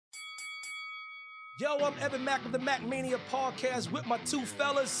Yo, I'm Evan Mack of the Mac Mania podcast with my two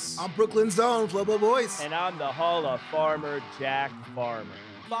fellas. I'm Brooklyn's own Flobo Voice. And I'm the Hall of Farmer, Jack Farmer.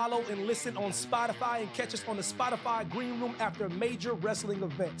 Follow and listen on Spotify and catch us on the Spotify Green Room after major wrestling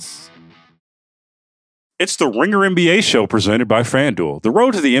events. It's the Ringer NBA show presented by FanDuel. The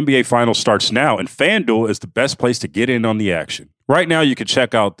road to the NBA Finals starts now, and FanDuel is the best place to get in on the action. Right now, you can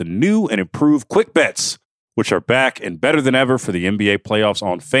check out the new and improved Quick Bets, which are back and better than ever for the NBA playoffs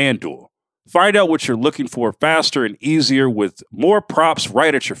on FanDuel. Find out what you're looking for faster and easier with more props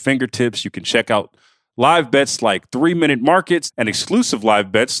right at your fingertips. You can check out live bets like 3-minute markets and exclusive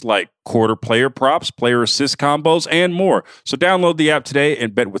live bets like quarter player props, player assist combos, and more. So download the app today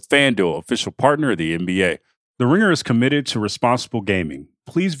and bet with FanDuel, official partner of the NBA. The Ringer is committed to responsible gaming.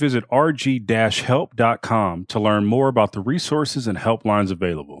 Please visit rg-help.com to learn more about the resources and helplines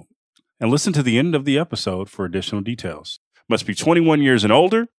available. And listen to the end of the episode for additional details. Must be 21 years and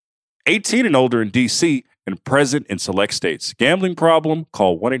older, 18 and older in D.C., and present in select states. Gambling problem?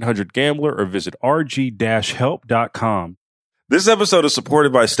 Call 1-800-GAMBLER or visit rg-help.com. This episode is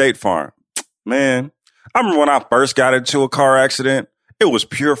supported by State Farm. Man, I remember when I first got into a car accident, it was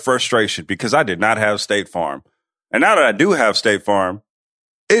pure frustration because I did not have State Farm. And now that I do have State Farm,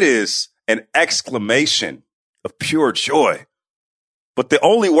 it is an exclamation of pure joy. But the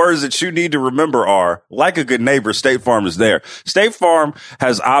only words that you need to remember are, like a good neighbor, State Farm is there. State Farm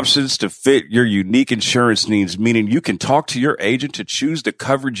has options to fit your unique insurance needs, meaning you can talk to your agent to choose the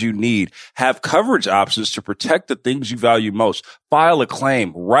coverage you need, have coverage options to protect the things you value most, file a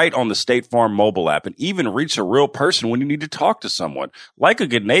claim right on the State Farm mobile app, and even reach a real person when you need to talk to someone. Like a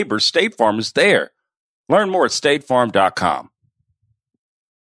good neighbor, State Farm is there. Learn more at statefarm.com.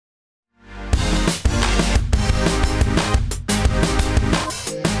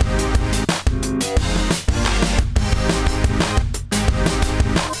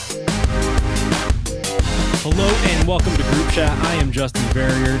 Hello and welcome to Group Chat. I am Justin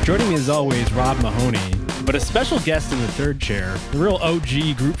Verrier. Joining me as always, Rob Mahoney, but a special guest in the third chair, the real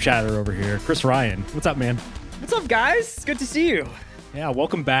OG Group Chatter over here, Chris Ryan. What's up, man? What's up, guys? It's good to see you. Yeah,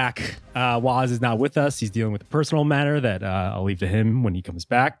 welcome back. Waz is not with us. He's dealing with a personal matter that I'll leave to him when he comes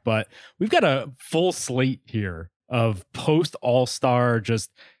back. But we've got a full slate here of post-All-Star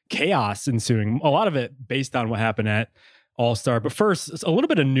just chaos ensuing. A lot of it based on what happened at All-Star. But first, a little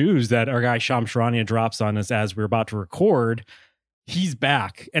bit of news that our guy Shams Charania drops on us as we're about to record. He's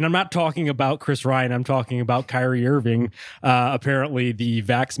back. And I'm not talking about Chris Ryan. I'm talking about Kyrie Irving. Apparently, the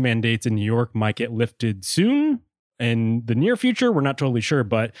vax mandates in New York might get lifted soon. In the near future, we're not totally sure,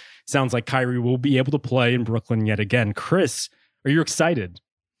 but sounds like Kyrie will be able to play in Brooklyn yet again. Chris, are you excited?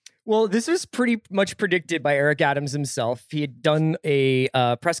 Well, this was pretty much predicted by Eric Adams himself. He had done a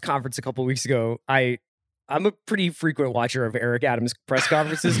press conference a couple of weeks ago. I'm a pretty frequent watcher of Eric Adams' press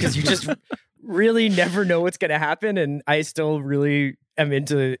conferences because you just really never know what's going to happen. And I still really am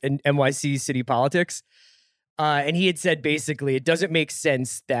into NYC city politics. And he had said, basically, it doesn't make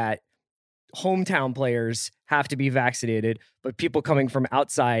sense that hometown players have to be vaccinated, but people coming from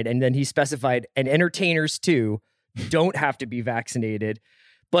outside, and then he specified, and entertainers too, don't have to be vaccinated.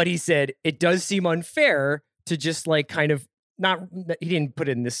 But he said, it does seem unfair to just like kind of not, he didn't put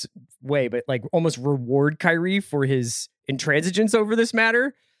it in this way, but like almost reward Kyrie for his intransigence over this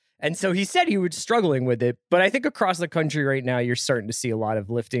matter. And so he said he was struggling with it. But I think across the country right now, you're starting to see a lot of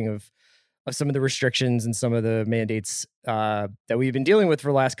lifting of some of the restrictions and some of the mandates that we've been dealing with for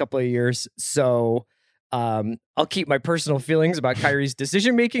the last couple of years. So I'll keep my personal feelings about Kyrie's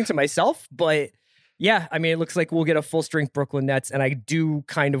decision-making to myself. But yeah, I mean, it looks like we'll get a full-strength Brooklyn Nets. And I do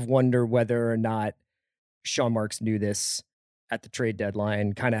kind of wonder whether or not Sean Marks knew this at the trade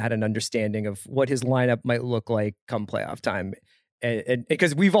deadline, kind of had an understanding of what his lineup might look like come playoff time. And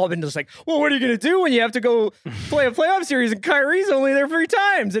because we've all been just like, well, what are you going to do when you have to go play a playoff series and Kyrie's only there 3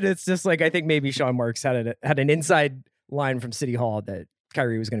 times? And it's just like, I think maybe Sean Marks had an inside line from City Hall that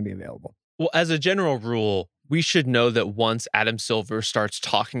Kyrie was going to be available. Well, as a general rule, we should know that once Adam Silver starts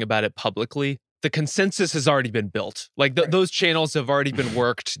talking about it publicly, the consensus has already been built. Like those channels have already been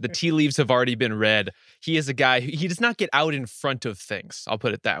worked. The tea leaves have already been read. He is a guy who he does not get out in front of things. I'll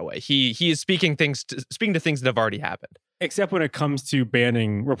put it that way. He is speaking to things that have already happened. Except when it comes to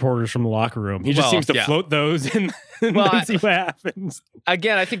banning reporters from the locker room. He just seems to float those and then see what happens.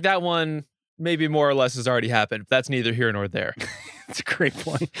 Again, I think that one maybe more or less has already happened. That's neither here nor there. It's a great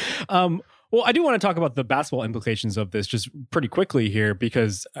point. Well, I do want to talk about the basketball implications of this just pretty quickly here,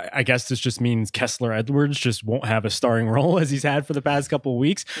 because I guess this just means Kessler Edwards just won't have a starring role as he's had for the past couple of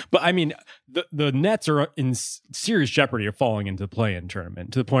weeks. But I mean, the Nets are in serious jeopardy of falling into the play-in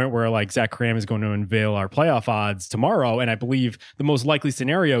tournament, to the point where like Zach Cram is going to unveil our playoff odds tomorrow. And I believe the most likely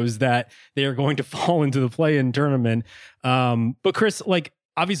scenario is that they are going to fall into the play-in tournament. But Chris, like,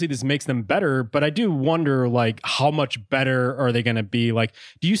 obviously this makes them better, but I do wonder, like, how much better are they going to be? Like,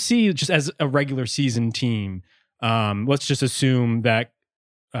 do you see, just as a regular season team, let's just assume that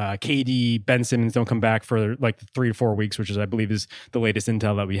KD, Ben Simmons don't come back for like 3 to 4 weeks, which is, I believe, is the latest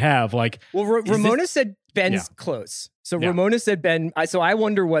intel that we have. Like, well, Ramona said Ben's close. So Ramona said Ben. So I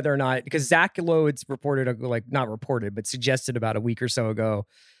wonder whether or not, because Zach Lowe, it's reported, like not reported, but suggested about a week or so ago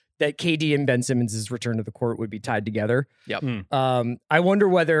that KD and Ben Simmons' return to the court would be tied together. Yep. I wonder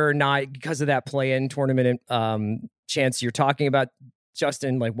whether or not, because of that play-in tournament chance you're talking about,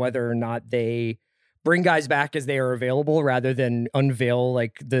 Justin, like whether or not they bring guys back as they are available rather than unveil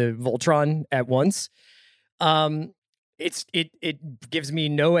like the Voltron at once. It gives me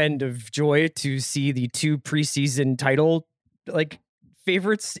no end of joy to see the 2 preseason title like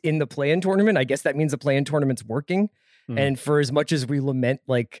favorites in the play-in tournament. I guess that means the play-in tournament's working. And for as much as we lament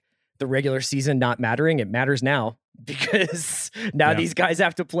like the regular season not mattering, it matters now, because now these guys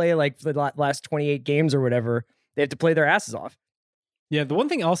have to play like the last 28 games or whatever. They have to play their asses off. Yeah, the one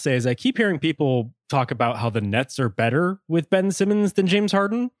thing I'll say is I keep hearing people talk about how the Nets are better with Ben Simmons than James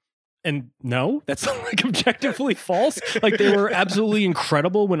Harden. And no, that's like objectively false. Like, they were absolutely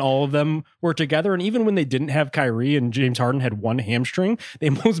incredible when all of them were together. And even when they didn't have Kyrie and James Harden had one hamstring, they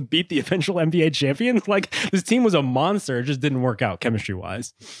almost beat the eventual NBA champions. Like, this team was a monster. It just didn't work out chemistry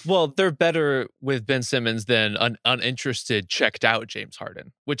wise. Well, they're better with Ben Simmons than an uninterested, checked out James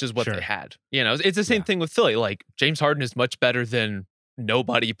Harden, which is what they had. You know, it's the same thing with Philly. Like, James Harden is much better than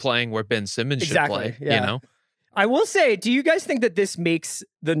nobody playing where Ben Simmons should play. Yeah. You know? I will say, do you guys think that this makes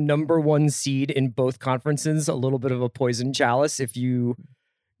the number 1 seed in both conferences a little bit of a poison chalice if you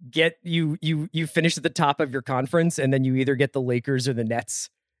get you finish at the top of your conference and then you either get the Lakers or the Nets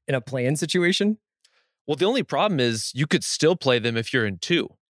in a play-in situation? Well, the only problem is you could still play them if you're in 2.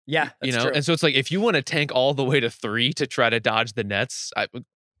 Yeah, that's true. And so it's like, if you want to tank all the way to 3 to try to dodge the Nets,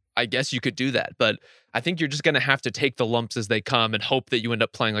 I guess you could do that. But I think you're just going to have to take the lumps as they come and hope that you end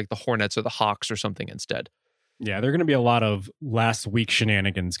up playing like the Hornets or the Hawks or something instead. Yeah, there are going to be a lot of last week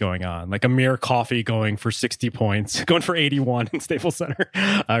shenanigans going on, like Amir Coffey going for 60 points, going for 81 in Staples Center,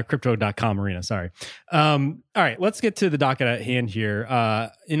 crypto.com arena. Sorry. All right, let's get to the docket at hand here.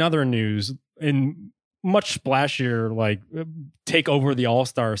 In other news, in much splashier, like take over the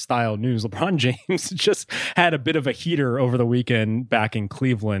All-Star style news, LeBron James just had a bit of a heater over the weekend back in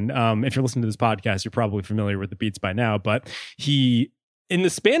Cleveland. If you're listening to this podcast, you're probably familiar with the beats by now, but he, in the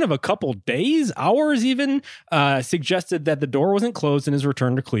span of a couple days, hours even, suggested that the door wasn't closed in his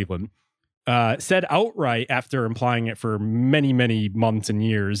return to Cleveland. Said outright, after implying it for many, many months and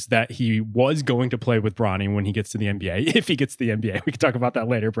years, that he was going to play with Bronny when he gets to the NBA, if he gets to the NBA. We can talk about that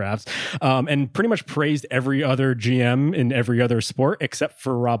later, perhaps. And pretty much praised every other GM in every other sport except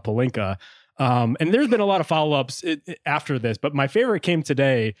for Rob Pelinka. And there's been a lot of follow-ups after this, but my favorite came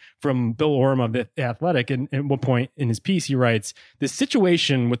today from Bill Oram of The Athletic. And at one point in his piece, he writes, "The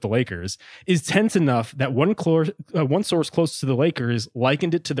situation with the Lakers is tense enough that one source close to the Lakers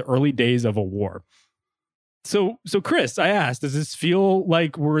likened it to the early days of a war." So Chris, I asked, does this feel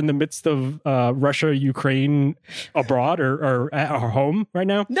like we're in the midst of Russia, Ukraine abroad or at our home right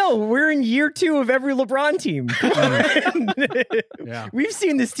now? No, we're in year 2 of every LeBron team. Yeah. We've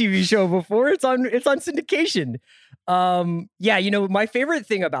seen this TV show before. It's on syndication. Yeah, you know, my favorite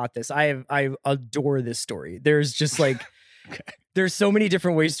thing about this, I adore this story. There's just like there's so many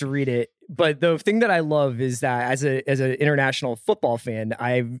different ways to read it. But the thing that I love is that as an international football fan,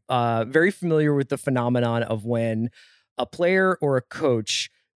 I'm very familiar with the phenomenon of when a player or a coach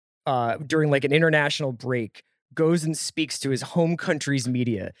during like an international break goes and speaks to his home country's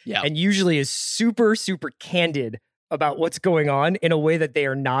media, and usually is super, super candid about what's going on in a way that they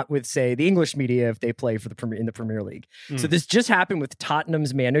are not with, say, the English media if they play for in the Premier League. So this just happened with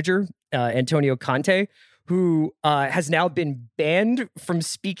Tottenham's manager, Antonio Conte, who has now been banned from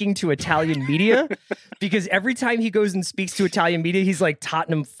speaking to Italian media because every time he goes and speaks to Italian media, he's like,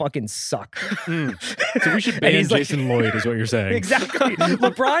 Tottenham fucking suck. So we should ban Jason Lloyd is what you're saying. Exactly.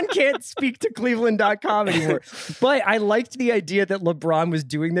 LeBron can't speak to Cleveland.com anymore. But I liked the idea that LeBron was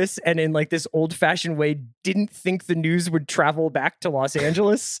doing this and in like this old fashioned way didn't think the news would travel back to Los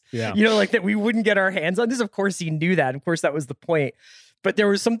Angeles. Yeah. You know, like that we wouldn't get our hands on this. Of course he knew that. Of course that was the point. But there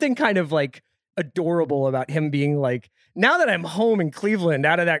was something kind of like adorable about him being like, now that I'm home in Cleveland,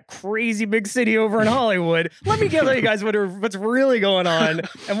 out of that crazy big city over in Hollywood, let me tell you guys what's really going on.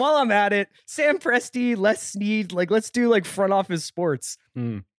 And while I'm at it, Sam Presti, Les Snead, like let's do like front office sports.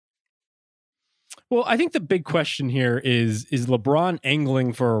 Well, I think the big question here is LeBron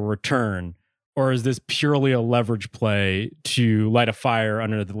angling for a return, or is this purely a leverage play to light a fire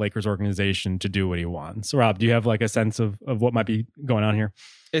under the Lakers organization to do what he wants? Rob, do you have like a sense of what might be going on here?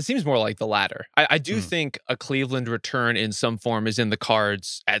 It seems more like the latter. I do think a Cleveland return in some form is in the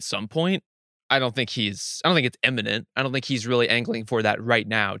cards at some point. I don't think it's imminent. I don't think he's really angling for that right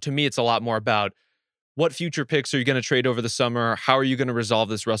now. To me, it's a lot more about what future picks are you going to trade over the summer? How are you going to resolve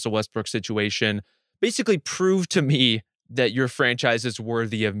this Russell Westbrook situation? Basically prove to me that your franchise is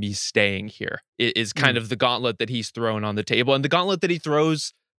worthy of me staying here is kind of the gauntlet that he's thrown on the table, and the gauntlet that he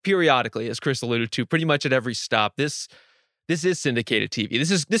throws periodically, as Chris alluded to, pretty much at every stop. This is syndicated TV.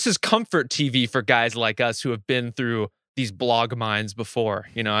 This is comfort TV for guys like us who have been through these blog mines before.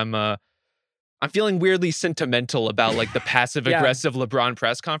 You know, I'm feeling weirdly sentimental about like the passive aggressive LeBron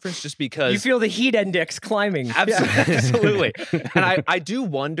press conference, just because you feel the heat index climbing. Absolutely. And I do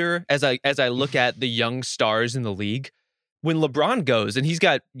wonder as I look at the young stars in the league, when LeBron goes, and he's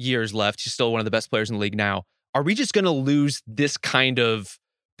got years left, he's still one of the best players in the league now, are we just going to lose this kind of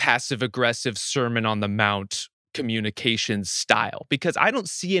passive aggressive Sermon on the Mount communication style? Because I don't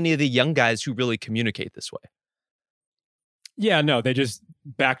see any of the young guys who really communicate this way. Yeah, no, they just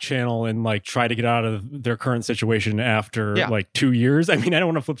back channel and like try to get out of their current situation after like 2 years. I mean, I don't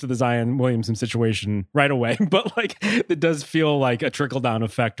want to flip to the Zion Williamson situation right away, but like it does feel like a trickle down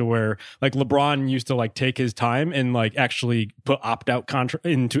effect to where like LeBron used to like take his time and like actually put opt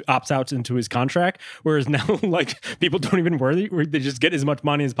outs into his contract, whereas now like people don't even worry. They just get as much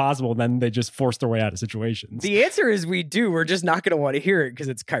money as possible, and then they just force their way out of situations. The answer is we do. We're just not going to want to hear it because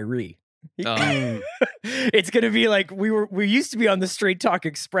it's Kyrie. It's gonna be like we used to be on the Straight Talk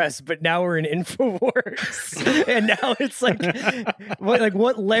Express, but now we're in InfoWars, and now it's like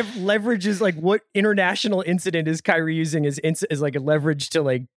what leverage is like what international incident is Kyrie using as like a leverage to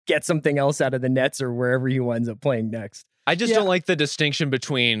like get something else out of the Nets or wherever he winds up playing next. I just don't like the distinction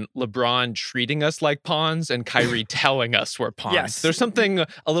between LeBron treating us like pawns and Kyrie telling us we're pawns. Yes. There's something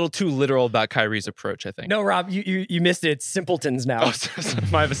a little too literal about Kyrie's approach, I think. No, Rob, you missed it. It's simpletons now. Oh,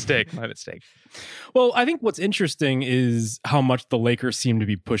 my mistake. Well, I think what's interesting is how much the Lakers seem to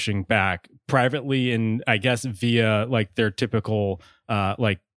be pushing back privately, and I guess via like their typical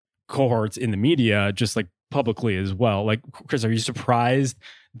like cohorts in the media, just like publicly as well. Like, Chris, are you surprised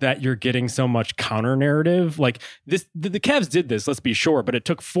that you're getting so much counter narrative? Like this, the Cavs did this, let's be sure, but it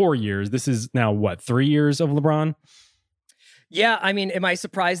took 4 years. This is now what, 3 years of LeBron? Yeah, I mean, am I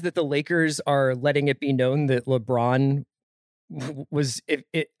surprised that the Lakers are letting it be known that LeBron was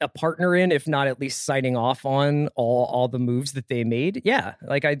a partner in, if not at least signing off on all the moves that they made? Yeah,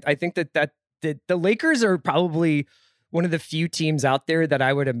 like I think that the Lakers are probably one of the few teams out there that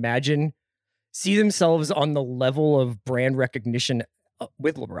I would imagine see themselves on the level of brand recognition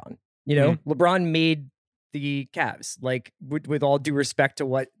with LeBron. You know, LeBron made the Cavs. Like with all due respect to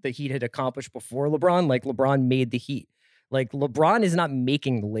what the Heat had accomplished before LeBron, like LeBron made the Heat. Like LeBron is not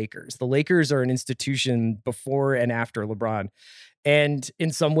making the Lakers. The Lakers are an institution before and after LeBron. And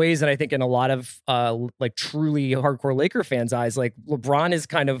in some ways, and I think in a lot of like truly hardcore Laker fans' eyes, like LeBron is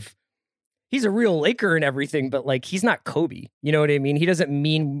kind of, he's a real Laker and everything, but like he's not Kobe. You know what I mean? He doesn't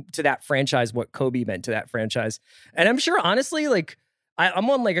mean to that franchise what Kobe meant to that franchise. And I'm sure, honestly, like I'm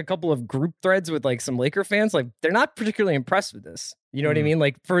on like a couple of group threads with like some Laker fans. Like they're not particularly impressed with this. You know what I mean?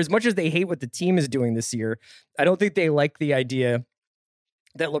 Like for as much as they hate what the team is doing this year, I don't think they like the idea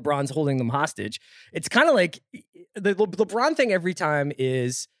that LeBron's holding them hostage. It's kind of like the LeBron thing every time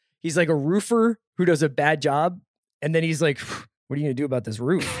is he's like a roofer who does a bad job. And then he's like, what are you going to do about this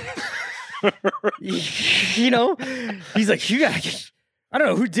roof? You know, he's like, I don't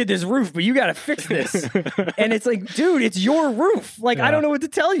know who did this roof, but you got to fix this. And it's like, dude, it's your roof. Like, I don't know what to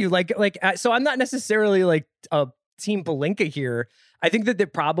tell you. So I'm not necessarily like a Team Pelinka here. I think that they're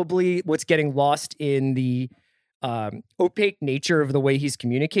probably what's getting lost in the opaque nature of the way he's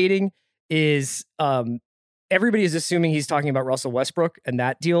communicating is everybody is assuming he's talking about Russell Westbrook and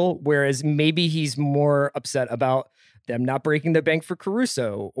that deal, whereas maybe he's more upset about them not breaking the bank for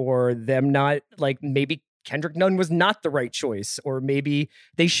Caruso, or them not, like, maybe Kendrick Nunn was not the right choice, or maybe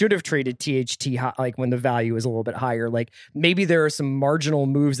they should have traded THT like when the value is a little bit higher. Like maybe there are some marginal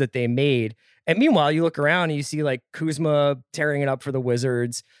moves that they made. And meanwhile, you look around and you see like Kuzma tearing it up for the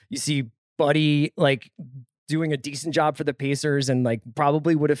Wizards. You see Buddy like doing a decent job for the Pacers, and like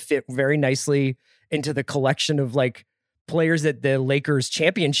probably would have fit very nicely into the collection of like players that the Lakers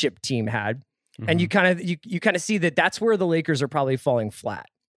championship team had. And you kind of see that that's where the Lakers are probably falling flat.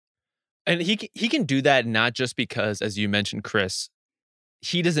 And he can do that not just because, as you mentioned, Chris,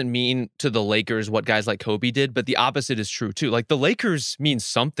 he doesn't mean to the Lakers what guys like Kobe did, but the opposite is true too. Like the Lakers mean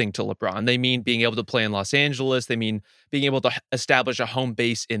something to LeBron. They mean being able to play in Los Angeles. They mean being able to establish a home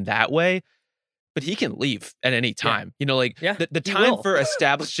base in that way. But he can leave at any time. The time for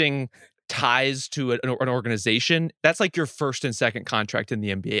establishing ties to an organization, that's like your first and second contract in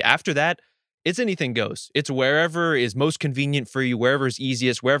the NBA. After that, it's anything goes. It's wherever is most convenient for you, wherever is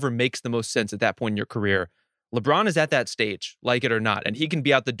easiest, wherever makes the most sense at that point in your career. LeBron is at that stage, like it or not, and he can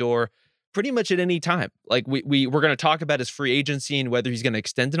be out the door pretty much at any time. Like we're going to talk about his free agency and whether he's going to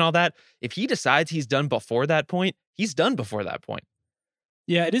extend and all that. If he decides he's done before that point, he's done before that point.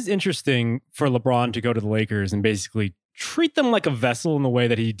 Yeah, it is interesting for LeBron to go to the Lakers and basically treat them like a vessel in the way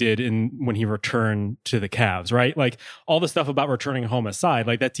that he did when he returned to the Cavs, right? Like all the stuff about returning home aside,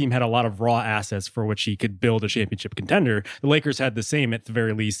 like that team had a lot of raw assets for which he could build a championship contender. The Lakers had the same at the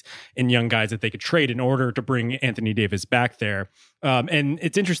very least in young guys that they could trade in order to bring Anthony Davis back there. And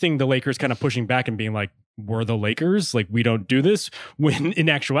it's interesting the Lakers kind of pushing back and being like, we're the Lakers, like we don't do this, when in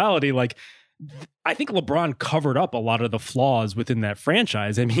actuality, like I think LeBron covered up a lot of the flaws within that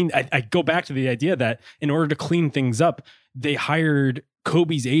franchise. I mean, I go back to the idea that in order to clean things up, they hired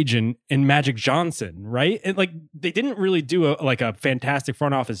Kobe's agent and Magic Johnson, right? And like they didn't really do a fantastic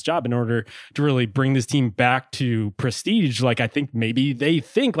front office job in order to really bring this team back to prestige. Like I think maybe they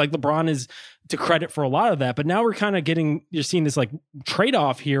think like LeBron is to credit for a lot of that, but now we're kind of you're seeing this like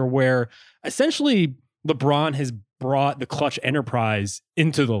trade-off here where essentially LeBron has brought the clutch enterprise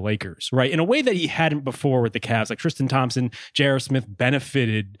into the Lakers, right? In a way that he hadn't before with the Cavs. Like Tristan Thompson, J.R. Smith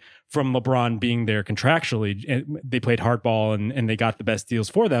benefited from LeBron being there contractually. And they played hardball and they got the best deals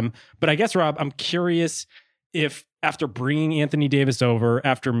for them. But I guess, Rob, I'm curious if after bringing Anthony Davis over,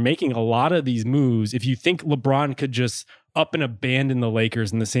 after making a lot of these moves, if you think LeBron could just up and abandon the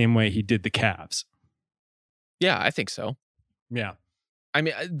Lakers in the same way he did the Cavs. Yeah, I think so. Yeah. I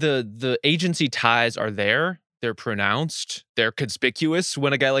mean, the agency ties are there. They're pronounced. They're conspicuous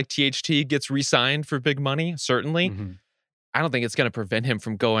when a guy like THT gets re-signed for big money, certainly. Mm-hmm. I don't think it's going to prevent him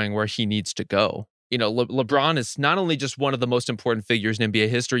from going where he needs to go. You know, LeBron is not only just one of the most important figures in NBA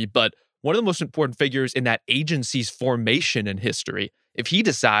history, but one of the most important figures in that agency's formation in history. If he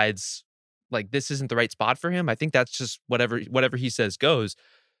decides, like, this isn't the right spot for him, I think that's just whatever he says goes.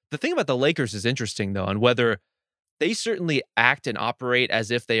 The thing about the Lakers is interesting, though, and whether they certainly act and operate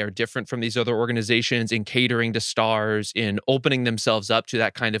as if they are different from these other organizations in catering to stars, in opening themselves up to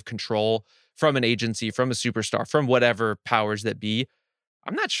that kind of control from an agency, from a superstar, from whatever powers that be.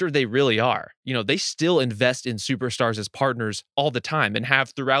 I'm not sure they really are. You know, they still invest in superstars as partners all the time and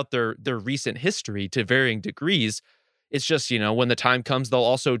have throughout their recent history to varying degrees. It's just, you know, when the time comes, they'll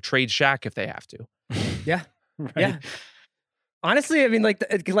also trade Shaq if they have to. Yeah. Right. Yeah. Honestly, I mean, like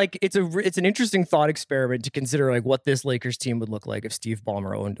it's an interesting thought experiment to consider, like what this Lakers team would look like if Steve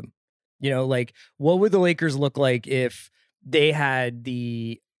Ballmer owned them. You know, like what would the Lakers look like if they had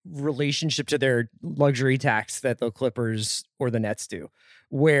the relationship to their luxury tax that the Clippers or the Nets do,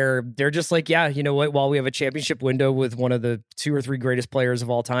 where they're just like, yeah, you know what? While we have a championship window with one of the 2 or 3 greatest players of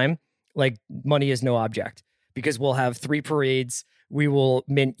all time, like money is no object because we'll have 3 parades. We will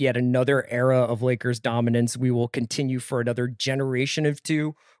mint yet another era of Lakers dominance. We will continue for another generation of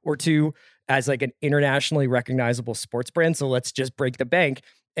two as like an internationally recognizable sports brand. So let's just break the bank.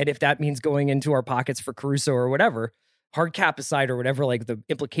 And if that means going into our pockets for Caruso or whatever, hard cap aside or whatever, like the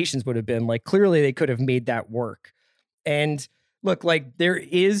implications would have been, like clearly they could have made that work. And look, like there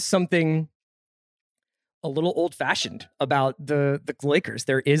is something a little old fashioned about the Lakers.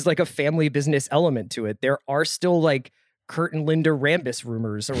 There is like a family business element to it. There are still like Kurt and Linda Rambis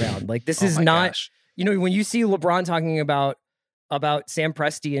rumors around. Like this is not, gosh. You know, when you see LeBron talking about Sam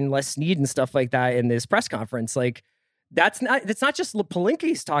Presti and Les Snead and stuff like that in this press conference, like it's not just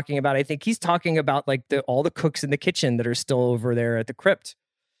Palinka's talking about. I think he's talking about like all the cooks in the kitchen that are still over there at the crypt.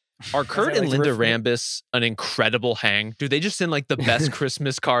 Are Kurt and Linda Rambis an incredible hang? Do they just send like the best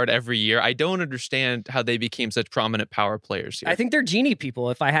Christmas card every year? I don't understand how they became such prominent power players here. I think they're genie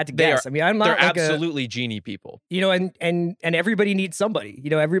people, if I had to guess. I mean, I'm not. They're like absolutely genie people. You know, and everybody needs somebody. You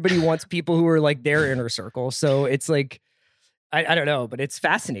know, everybody wants people who are like their inner circle. So it's like, I don't know, but it's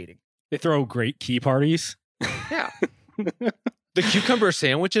fascinating. They throw great key parties. Yeah. The cucumber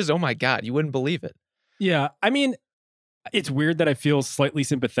sandwiches. Oh my God, you wouldn't believe it. Yeah, I mean. It's weird that I feel slightly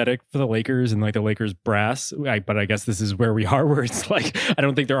sympathetic for the Lakers and like the Lakers brass, but I guess this is where we are, where it's like, I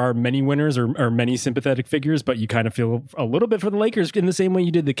don't think there are many winners or many sympathetic figures, but you kind of feel a little bit for the Lakers in the same way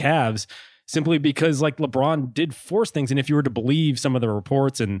you did the Cavs. simply because like LeBron did force things. And if you were to believe some of the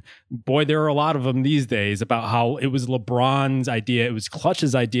reports, and boy, there are a lot of them these days about how it was LeBron's idea, it was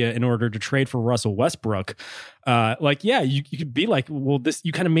Clutch's idea in order to trade for Russell Westbrook. You could be like, well, this,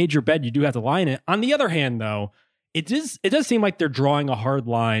 you kind of made your bed, you do have to lie in it. On the other hand, though, it does seem like they're drawing a hard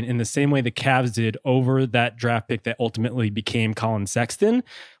line in the same way the Cavs did over that draft pick that ultimately became Colin Sexton.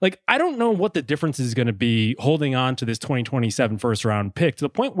 Like, I don't know what the difference is going to be holding on to this 2027 first round pick, to the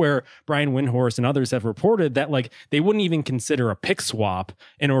point where Brian Windhorst and others have reported that like they wouldn't even consider a pick swap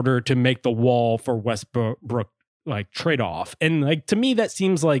in order to make the Wall for Westbrook like trade off. And like, to me, that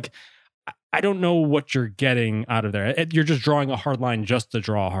seems like, I don't know what you're getting out of there. You're just drawing a hard line just to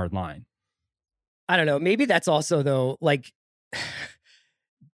draw a hard line. I don't know. Maybe that's also, though, like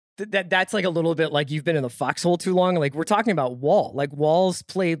that's like a little bit like you've been in the foxhole too long. Like, we're talking about Wall. Like, Wall's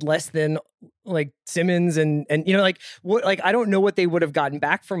played less than like Simmons and you know, like what, like I don't know what they would have gotten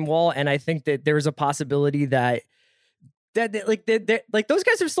back from Wall. And I think that there's a possibility that those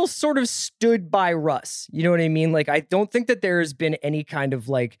guys have still sort of stood by Russ. You know what I mean? Like, I don't think that there has been any kind of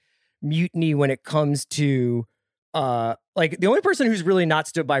like mutiny when it comes to like the only person who's really not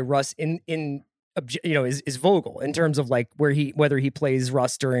stood by Russ is Vogel in terms of like whether he plays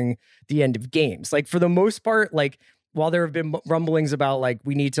Russ during the end of games. Like, for the most part, like while there have been rumblings about like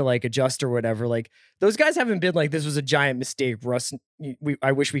we need to like adjust or whatever, like those guys haven't been like, this was a giant mistake. Russ,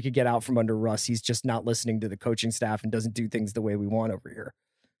 I wish we could get out from under Russ. He's just not listening to the coaching staff and doesn't do things the way we want over here.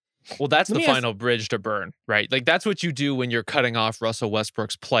 Well, that's the final bridge to burn, right? Like, that's what you do when you're cutting off Russell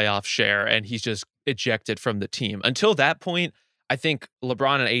Westbrook's playoff share and he's just ejected from the team. Until that point, I think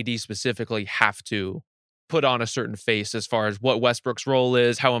LeBron and AD specifically have to put on a certain face as far as what Westbrook's role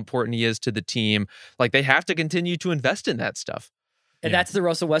is, how important he is to the team. Like, they have to continue to invest in that stuff. And that's the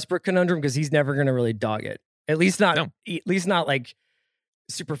Russell Westbrook conundrum, because he's never going to really dog it. At least not like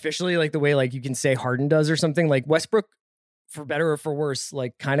superficially, like the way like you can say Harden does or something. Like, Westbrook, for better or for worse,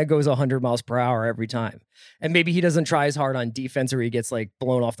 like kind of goes 100 miles per hour every time. And maybe he doesn't try as hard on defense, or he gets like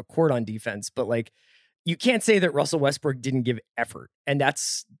blown off the court on defense, but like, you can't say that Russell Westbrook didn't give effort. And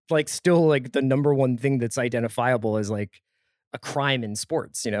that's like still like the number one thing that's identifiable as like a crime in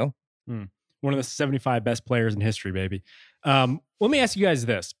sports, you know? One of the 75 best players in history, baby. Let me ask you guys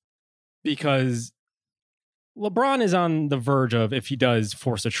this, because LeBron is on the verge of, if he does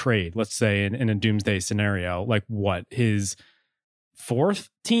force a trade, let's say in a doomsday scenario, like what, his fourth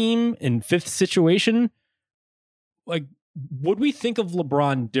team in fifth situation? Like, would we think of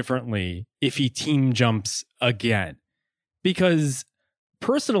LeBron differently if he team jumps again? Because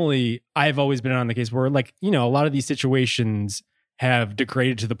personally, I've always been on the case where, like, you know, a lot of these situations have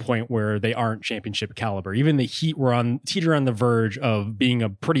degraded to the point where they aren't championship caliber. Even the Heat are on the verge of being a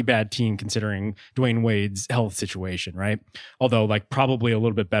pretty bad team considering Dwayne Wade's health situation, right? Although, like, probably a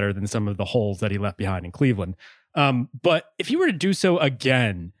little bit better than some of the holes that he left behind in Cleveland. But if he were to do so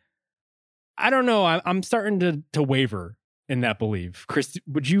again, I don't know. I'm starting to waver in that belief. Chris,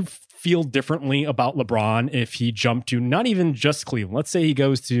 would you feel differently about LeBron if he jumped to not even just Cleveland? Let's say he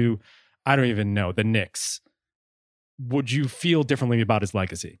goes to, I don't even know, the Knicks. Would you feel differently about his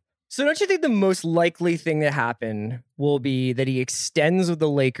legacy? So don't you think the most likely thing to happen will be that he extends with the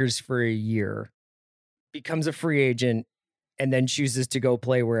Lakers for a year, becomes a free agent, and then chooses to go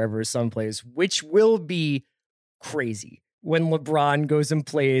play wherever his son plays, which will be crazy when LeBron goes and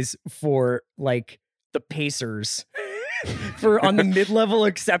plays for like the Pacers for on the mid-level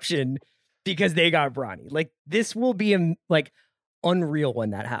exception because they got Bronny. Like, this will be like unreal when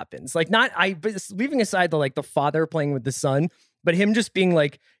that happens. Like, but leaving aside the father playing with the son, but him just being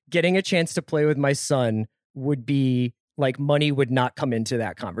like, getting a chance to play with my son would be like, money would not come into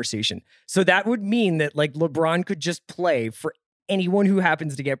that conversation. So that would mean that like LeBron could just play for anyone who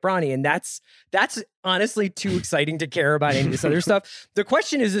happens to get Bronny. And that's honestly too exciting to care about any of this other stuff. The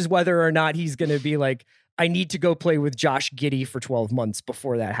question is whether or not he's going to be like, I need to go play with Josh Giddey for 12 months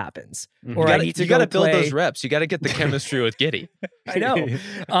before that happens. Or you got to build those reps. You got to get the chemistry with Giddey. I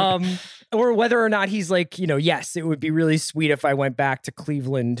know. Or whether or not he's like, you know, yes, it would be really sweet if I went back to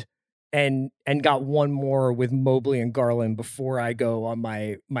Cleveland and got one more with Mobley and Garland before I go on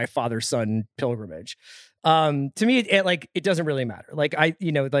my father-son pilgrimage. To me, it doesn't really matter. Like,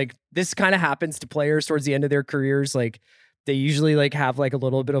 this kind of happens to players towards the end of their careers. Like, they usually like have like a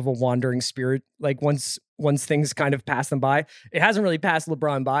little bit of a wandering spirit. Like once things kind of pass them by, it hasn't really passed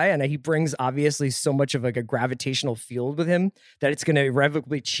LeBron by. And he brings obviously so much of like a gravitational field with him that it's going to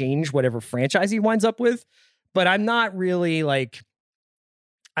irrevocably change whatever franchise he winds up with. But I'm not really like,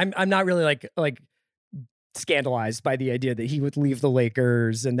 I'm not really like scandalized by the idea that he would leave the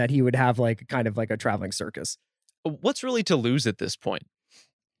Lakers and that he would have like kind of like a traveling circus. What's really to lose at this point?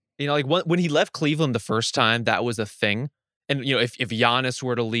 You know, like when he left Cleveland the first time, that was a thing. And, you know, if Giannis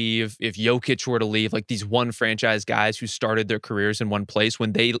were to leave, if Jokic were to leave, like these one franchise guys who started their careers in one place,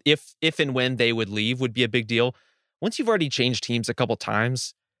 when they, if and when they would leave, would be a big deal. Once you've already changed teams a couple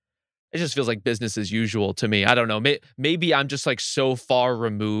times, it just feels like business as usual to me. I don't know. Maybe I'm just like so far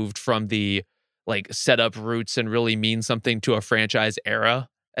removed from the like setup roots and really mean something to a franchise era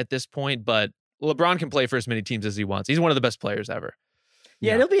at this point. But LeBron can play for as many teams as he wants. He's one of the best players ever.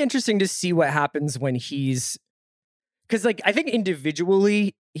 Yeah, it'll be interesting to see what happens when he's, because like I think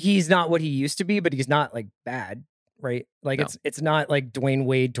individually he's not what he used to be, but he's not like bad, right? Like No. it's not like Dwayne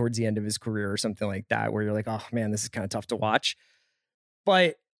Wade towards the end of his career or something like that, where you're like, oh man, this is kind of tough to watch.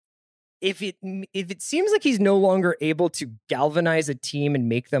 But if it seems like he's no longer able to galvanize a team and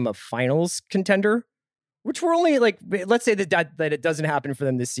make them a finals contender, which we're only like, let's say that it doesn't happen for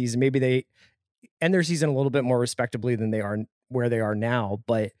them this season. Maybe they end their season a little bit more respectably than they are where they are now.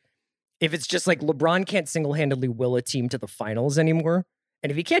 But if it's just like LeBron can't single-handedly will a team to the finals anymore,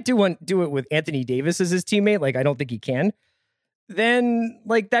 and if he can't do it with Anthony Davis as his teammate, like I don't think he can, then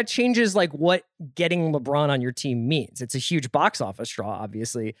like that changes like what getting LeBron on your team means. It's a huge box office draw,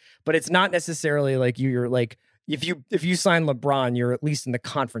 obviously, but it's not necessarily like you're like, if you sign LeBron, you're at least in the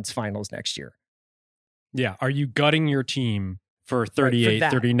conference finals next year. Yeah. Are you gutting your team for 38,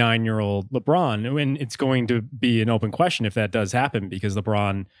 39-year-old LeBron? And it's going to be an open question if that does happen, because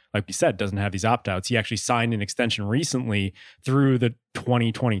LeBron, like we said, doesn't have these opt-outs. He actually signed an extension recently through the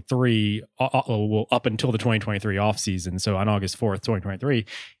 2023, well, up until the 2023 offseason. So on August 4th, 2023,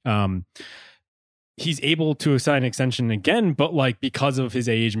 he's able to sign an extension again, but like because of his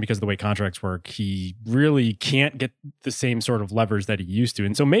age and because of the way contracts work, he really can't get the same sort of levers that he used to.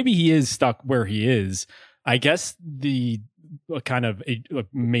 And so maybe he is stuck where he is. I guess the kind of a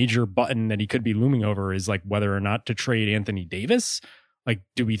major button that he could be looming over is like whether or not to trade Anthony Davis. Like,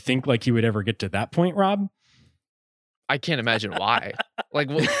 do we think like he would ever get to that point, Rob? I can't imagine why. Like,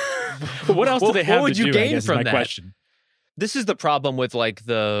 what else do they have what would to you do, I gain guess, from is my that? question. This is the problem with like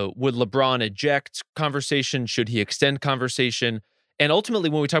would LeBron eject conversation? Should he extend conversation? And ultimately,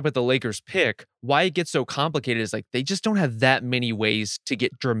 when we talk about the Lakers pick, why it gets so complicated is like they just don't have that many ways to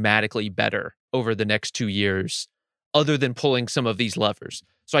get dramatically better over the next 2 years, other than pulling some of these levers.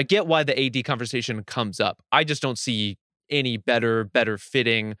 So I get why the AD conversation comes up. I just don't see any better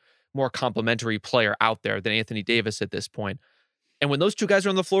fitting, more complementary player out there than Anthony Davis at this point. And when those two guys are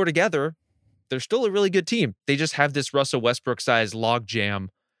on the floor together, they're still a really good team. They just have this Russell Westbrook-sized logjam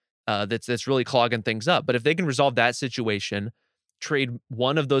that's really clogging things up. But if they can resolve that situation, trade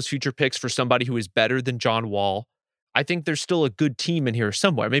one of those future picks for somebody who is better than John Wall, I think there's still a good team in here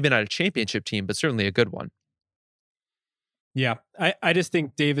somewhere. Maybe not a championship team, but certainly a good one. Yeah, I just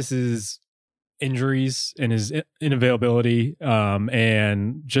think Davis's injuries and his unavailability,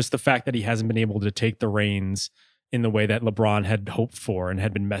 and just the fact that he hasn't been able to take the reins in the way that LeBron had hoped for and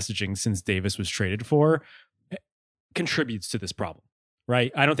had been messaging since Davis was traded for, contributes to this problem,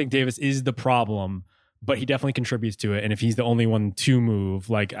 right? I don't think Davis is the problem, but he definitely contributes to it. And if he's the only one to move,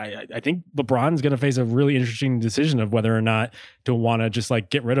 like I think LeBron's going to face a really interesting decision of whether or not to want to just like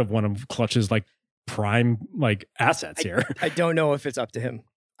get rid of one of Clutch's like prime like assets here. I don't know if it's up to him.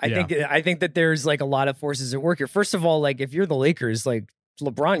 I think that there's like a lot of forces at work here. First of all, like if you're the Lakers, like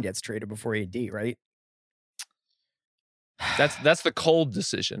LeBron gets traded before AD, right? That's the cold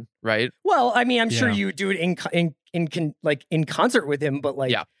decision, right? Well, I mean, I'm sure you do it in concert with him, but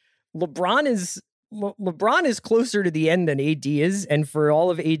like LeBron is closer to the end than AD is, and for all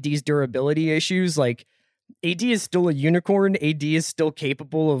of AD's durability issues, like AD is still a unicorn. AD is still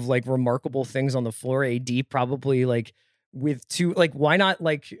capable of like remarkable things on the floor. AD probably like with two, like why not,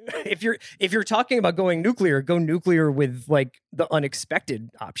 like if you're talking about going nuclear, go nuclear with like the unexpected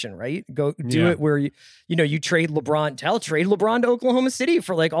option, right? Go do it where you trade LeBron to Oklahoma City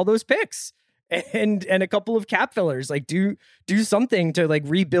for like all those picks and a couple of cap fillers. Like do something to like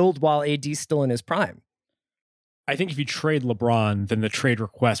rebuild while AD's still in his prime. I think if you trade LeBron, then the trade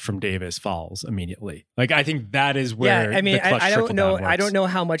request from Davis falls immediately. Like, I think that is where I mean, the Clutch I don't know. works. I don't know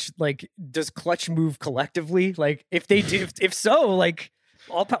how much, like, does Clutch move collectively? Like, if they do, if so, like,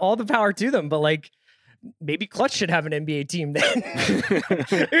 all the power to them. But, like, maybe Clutch should have an NBA team then.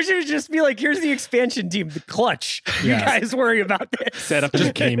 It should just be like, here's the expansion team, the Clutch. You guys worry about this. Set up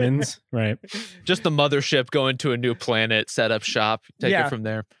just Caymans, right? Just the mothership going to a new planet, set up shop, take it from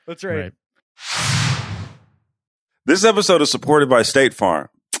there. That's right. This episode is supported by State Farm.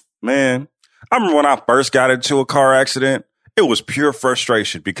 Man, I remember when I first got into a car accident, it was pure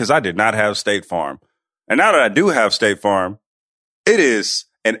frustration because I did not have State Farm. And now that I do have State Farm, it is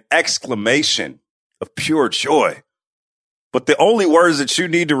an exclamation of pure joy. But the only words that you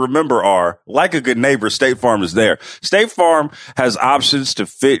need to remember are, like a good neighbor, State Farm is there. State Farm has options to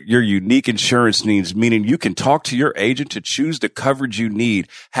fit your unique insurance needs, meaning you can talk to your agent to choose the coverage you need,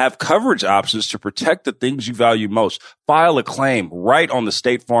 have coverage options to protect the things you value most, file a claim right on the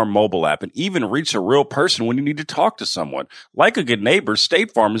State Farm mobile app, and even reach a real person when you need to talk to someone. Like a good neighbor,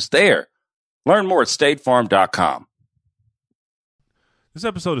 State Farm is there. Learn more at statefarm.com. This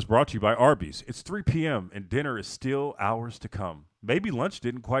episode is brought to you by Arby's. It's 3 p.m. and dinner is still hours to come. Maybe lunch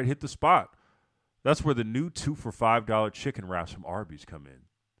didn't quite hit the spot. That's where the new 2 for $5 chicken wraps from Arby's come in.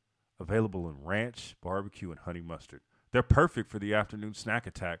 Available in ranch, barbecue, and honey mustard. They're perfect for the afternoon snack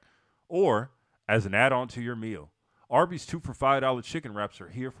attack or as an add-on to your meal. Arby's 2 for $5 chicken wraps are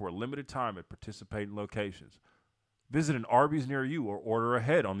here for a limited time at participating locations. Visit an Arby's near you or order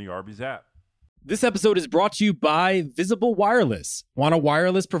ahead on the Arby's app. This episode is brought to you by Visible Wireless. Want a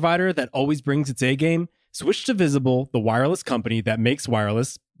wireless provider that always brings its A game? Switch to Visible, the wireless company that makes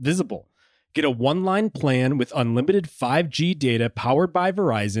wireless visible. Get a one-line plan with unlimited 5G data powered by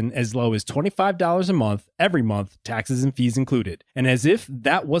Verizon as low as $25 a month, every month, taxes and fees included. And as if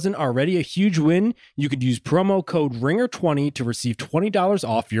that wasn't already a huge win, you could use promo code RINGER20 to receive $20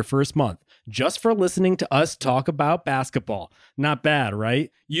 off your first month, just for listening to us talk about basketball. Not bad,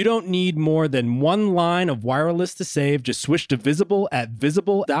 right? You don't need more than one line of wireless to save. Just switch to Visible at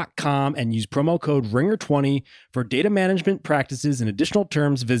visible.com and use promo code RINGER20 for data management practices and additional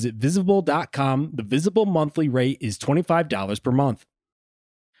terms. Visit visible.com. The Visible monthly rate is $25 per month.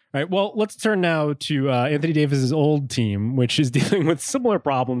 All right, well, let's turn now to Anthony Davis's old team, which is dealing with similar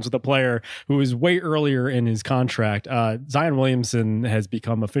problems with a player who is way earlier in his contract. Zion Williamson has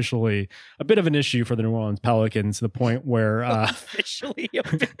become officially a bit of an issue for the New Orleans Pelicans to the point where... officially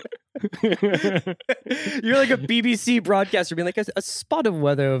a bit. You're like a BBC broadcaster being like a spot of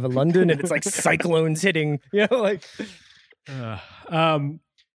weather over London and it's like cyclones hitting, like...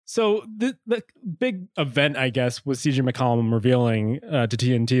 So the big event, I guess, was CJ McCollum revealing to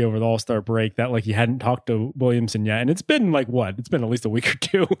TNT over the All-Star break that he hadn't talked to Williamson yet. And it's been it's been at least a week or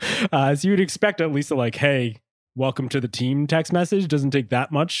two. So you'd expect at least hey, welcome to the team text message. Doesn't take that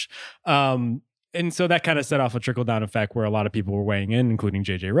much. And so that kind of set off a trickle-down effect where a lot of people were weighing in, including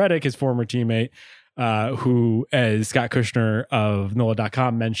JJ Redick, his former teammate, who, as Scott Kushner of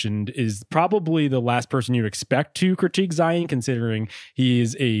NOLA.com mentioned, is probably the last person you expect to critique Zion, considering he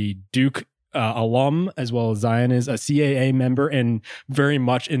is a Duke alum, as well as Zion is a CAA member and very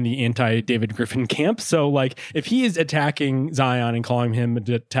much in the anti-David Griffin camp. So, if he is attacking Zion and calling him a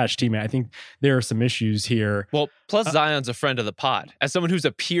detached teammate, I think there are some issues here. Well, plus Zion's a friend of the pod. As someone who's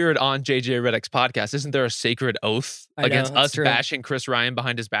appeared on JJ Redick's podcast, isn't there a sacred oath against us bashing Chris Ryan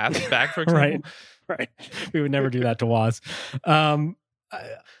behind his back, for example? Right. We would never do that to Waz.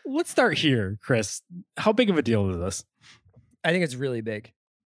 Let's start here, Chris. How big of a deal is this? I think it's really big.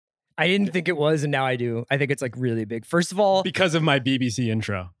 I didn't think it was, and now I do. I think it's really big. First of all, because of my BBC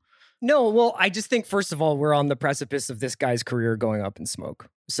intro. No, well, I just think, first of all, we're on the precipice of this guy's career going up in smoke.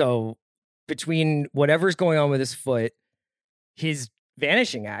 So between whatever's going on with his foot, his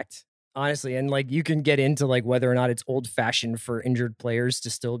vanishing act, honestly, and you can get into whether or not it's old fashioned for injured players to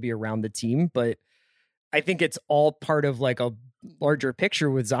still be around the team, but I think it's all part of a larger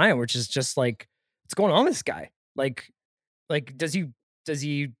picture with Zion, which is just what's going on with this guy? Does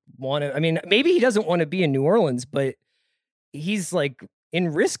he want to, maybe he doesn't want to be in New Orleans, but he's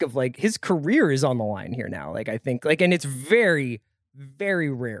in risk of his career is on the line here now. I think and it's very, very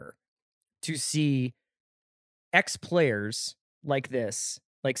rare to see ex-players like this,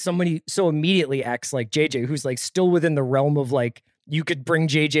 somebody so immediately ex like JJ, who's still within the realm of you could bring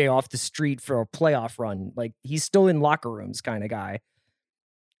JJ off the street for a playoff run. He's still in locker rooms kind of guy.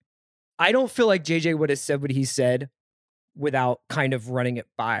 I don't feel like JJ would have said what he said without kind of running it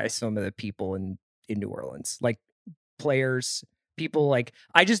by some of the people in New Orleans, players, people.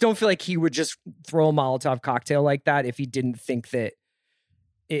 I just don't feel like he would just throw a Molotov cocktail like that if he didn't think that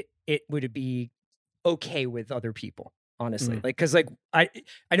it would be okay with other people, honestly. Because I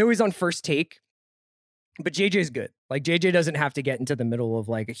know he's on First Take, but JJ's good. JJ doesn't have to get into the middle of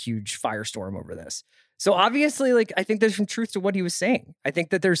a huge firestorm over this. So obviously, I think there's some truth to what he was saying. I think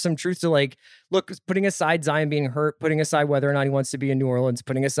that there's some truth to look, putting aside Zion being hurt, putting aside whether or not he wants to be in New Orleans,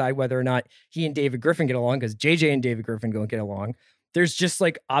 putting aside whether or not he and David Griffin get along, because JJ and David Griffin don't get along. There's just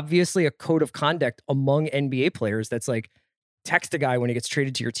obviously a code of conduct among NBA players that's text a guy when he gets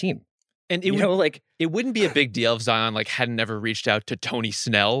traded to your team. And it wouldn't be a big deal if Zion hadn't ever reached out to Tony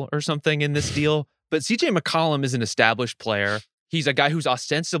Snell or something in this deal. But CJ McCollum is an established player. He's a guy who's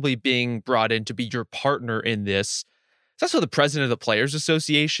ostensibly being brought in to be your partner in this. He's also the president of the Players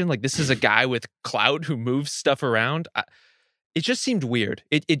Association. This is a guy with clout who moves stuff around. it just seemed weird.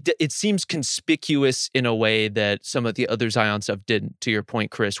 It seems conspicuous in a way that some of the other Zion stuff didn't, to your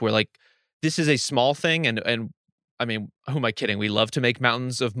point, Chris, where like this is a small thing. And I mean, who am I kidding? We love to make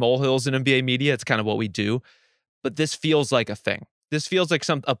mountains of molehills in NBA media. It's kind of what we do. But this feels like a thing. This feels like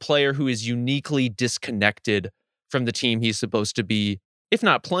a player who is uniquely disconnected from the team he's supposed to be, if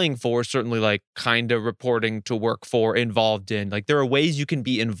not playing for, certainly like kind of reporting to work for, involved in. Like there are ways you can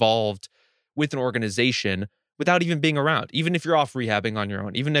be involved with an organization without even being around, even if you're off rehabbing on your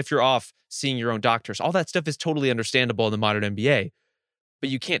own, even if you're off seeing your own doctors. All that stuff is totally understandable in the modern NBA. But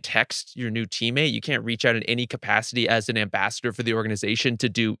you can't text your new teammate. You can't reach out in any capacity as an ambassador for the organization to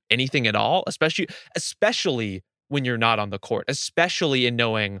do anything at all, especially when you're not on the court, especially in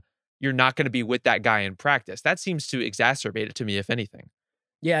knowing you're not going to be with that guy in practice. That seems to exacerbate it to me, if anything.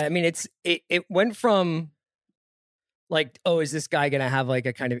 Yeah, I mean, it went from like, oh, is this guy going to have like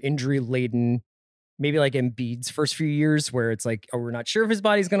a kind of injury-laden, maybe like Embiid's first few years where it's like, oh, we're not sure if his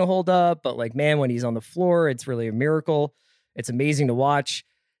body's going to hold up, but like, man, when he's on the floor, it's really a miracle. It's amazing to watch.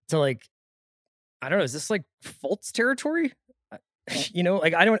 To like, I don't know, is this like Fultz territory? You know,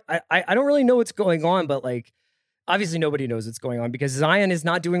 like I don't really know what's going on, but like obviously nobody knows what's going on because Zion is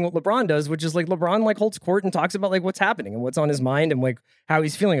not doing what LeBron does, which is like LeBron like holds court and talks about like what's happening and what's on his mind and like how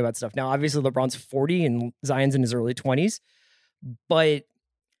he's feeling about stuff. Now, obviously LeBron's 40 and Zion's in his early 20s, but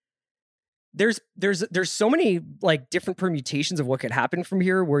there's so many like different permutations of what could happen from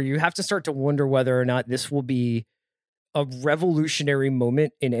here where you have to start to wonder whether or not this will be a revolutionary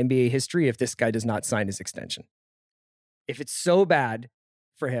moment in NBA history if this guy does not sign his extension. If it's so bad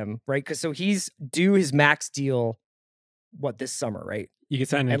for him, right? Because so he's due his max deal, this summer, right? You can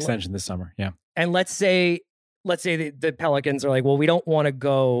sign an extension this summer, yeah. And let's say the Pelicans are like, well, we don't want to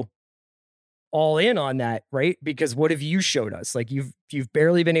go all in on that, right? Because what have you showed us? Like you've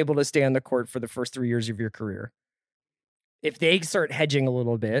barely been able to stay on the court for the first 3 years of your career. If they start hedging a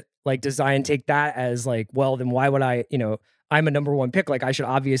little bit, like does Zion take that as like, well, then why would I, I'm a number one pick. Like I should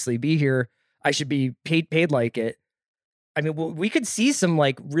obviously be here. I should be paid like it. I mean, we could see some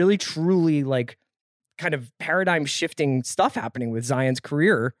like really truly like kind of paradigm shifting stuff happening with Zion's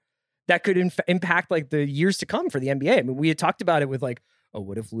career that could impact like the years to come for the NBA. I mean, we had talked about it with like, oh,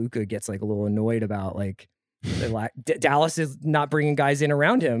 what if Luka gets like a little annoyed about like Dallas is not bringing guys in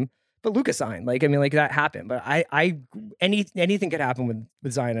around him? But Luka signed. Like, I mean, like that happened. But anything could happen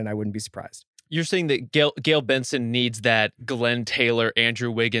with Zion, and I wouldn't be surprised. You're saying that Gail Benson needs that Glenn Taylor, Andrew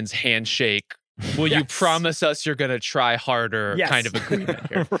Wiggins handshake. Will you promise us you're going to try harder kind of agreement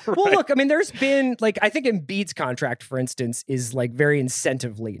here? Well, look, I mean, there's been like, I think Embiid's contract, for instance, is like very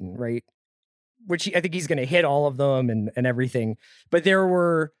incentive laden, right? Which I think he's going to hit all of them and everything. But there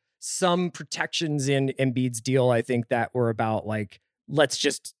were some protections in Embiid's deal, I think, that were about like, let's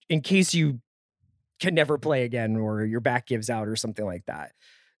just, in case you can never play again or your back gives out or something like that.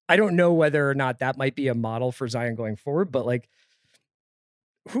 I don't know whether or not that might be a model for Zion going forward, but like,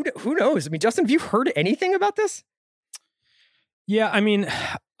 who knows? I mean, Justin, have you heard anything about this? Yeah, I mean,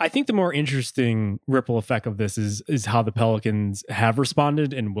 I think the more interesting ripple effect of this is how the Pelicans have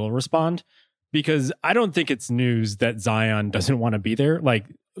responded and will respond, because I don't think it's news that Zion doesn't want to be there. Like,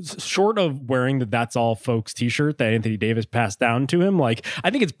 short of wearing the "That's All Folks" t-shirt that Anthony Davis passed down to him, like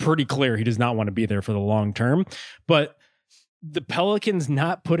I think it's pretty clear he does not want to be there for the long term. But the Pelicans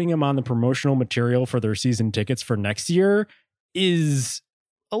not putting him on the promotional material for their season tickets for next year is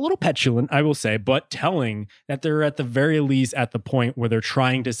a little petulant, I will say, but telling that they're at the very least at the point where they're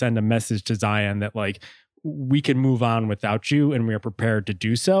trying to send a message to Zion that like, we can move on without you and we are prepared to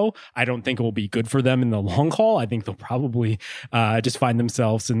do so. I don't think it will be good for them in the long haul. I think they'll probably just find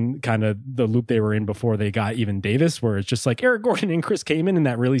themselves in kind of the loop they were in before they got even Davis, where it's just like Eric Gordon and Chris Kaman in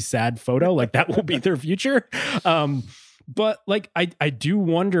that really sad photo. Like that will be their future. But like, I do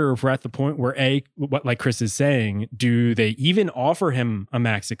wonder if we're at the point where what like Chris is saying, do they even offer him a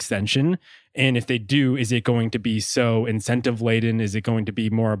max extension? And if they do, is it going to be so incentive laden? Is it going to be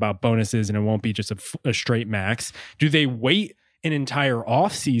more about bonuses and it won't be just a straight max? Do they wait an entire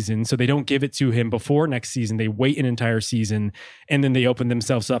off season so they don't give it to him before next season? They wait an entire season and then they open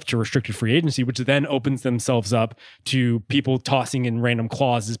themselves up to restricted free agency, which then opens themselves up to people tossing in random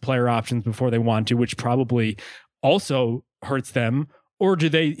clauses, player options before they want to, which probably also hurts them? Or do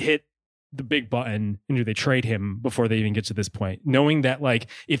they hit the big button and do they trade him before they even get to this point, knowing that like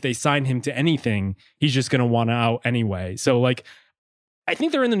if they sign him to anything, he's just going to want out anyway? So like, I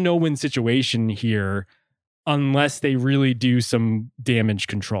think they're in the no-win situation here. unless they really do some damage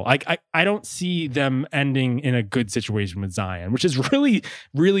control. I don't see them ending in a good situation with Zion, which is really,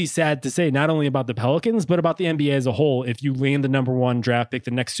 really sad to say, not only about the Pelicans, but about the NBA as a whole. If you land the number 1 draft pick,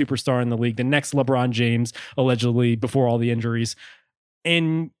 the next superstar in the league, the next LeBron James, allegedly, before all the injuries,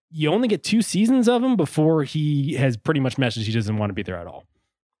 and you only get 2 seasons of him before he has pretty much messaged he doesn't want to be there at all.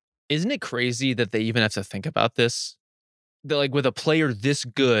 Isn't it crazy that they even have to think about this? That, like, with a player this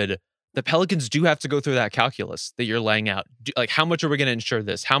good, the Pelicans do have to go through that calculus that you're laying out. Like, how much are we going to insure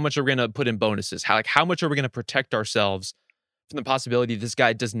this? How much are we going to put in bonuses? How much are we going to protect ourselves from the possibility this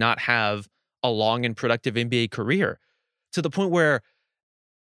guy does not have a long and productive NBA career? To the point where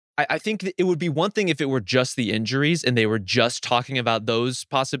I think that it would be one thing if it were just the injuries and they were just talking about those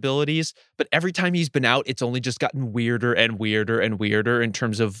possibilities. But every time he's been out, it's only just gotten weirder and weirder and weirder in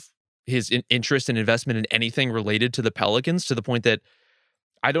terms of his interest and investment in anything related to the Pelicans, to the point that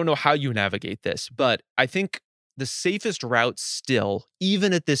I don't know how you navigate this, but I think the safest route still,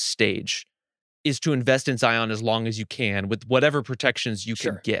 even at this stage, is to invest in Zion as long as you can with whatever protections you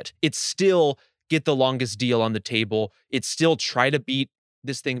can get. It's still get the longest deal on the table. It's still try to beat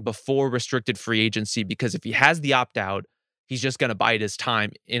this thing before restricted free agency, because if he has the opt-out, he's just going to bide his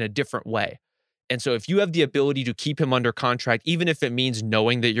time in a different way. And so if you have the ability to keep him under contract, even if it means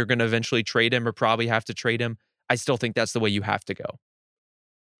knowing that you're going to eventually trade him or probably have to trade him, I still think that's the way you have to go.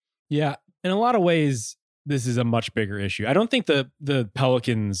 Yeah, in a lot of ways, this is a much bigger issue. I don't think the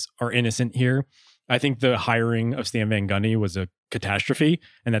Pelicans are innocent here. I think the hiring of Stan Van Gundy was a catastrophe,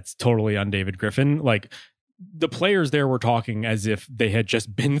 and that's totally on David Griffin. Like, the players there were talking as if they had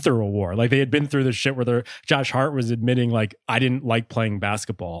just been through a war. Like, they had been through this shit where Josh Hart was admitting, like, I didn't like playing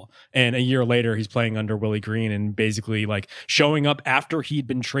basketball. And a year later, he's playing under Willie Green and basically, like, showing up after he'd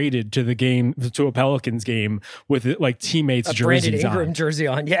been traded to the game, to a Pelicans game with, like, teammates' jerseys Brandon Ingram on. jersey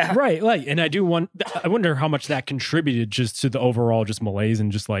on. Yeah. Right. Like, and I wonder how much that contributed just to the overall just malaise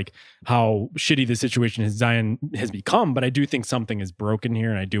and just, like, how shitty the situation Zion has become. But I do think something is broken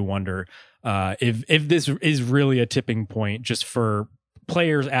here. And I do wonder if this is really a tipping point just for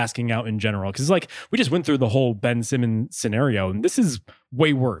players asking out in general. Because, like, we just went through the whole Ben Simmons scenario, and this is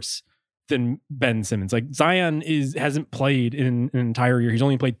way worse than Ben Simmons. Like, Zion hasn't played in an entire year. He's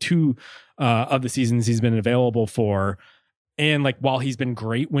only played 2 of the seasons he's been available for. And, like, while he's been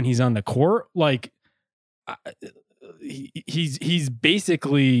great when he's on the court, like, he's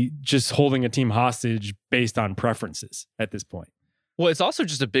basically just holding a team hostage based on preferences at this point. Well, it's also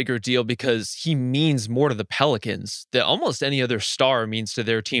just a bigger deal because he means more to the Pelicans than almost any other star means to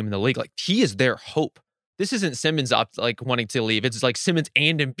their team in the league. Like, he is their hope. This isn't Simmons wanting to leave. It's like Simmons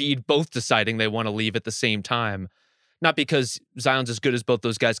and Embiid both deciding they want to leave at the same time. Not because Zion's as good as both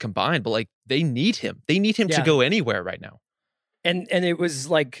those guys combined, but, like, they need him. They need him to go anywhere right now. And it was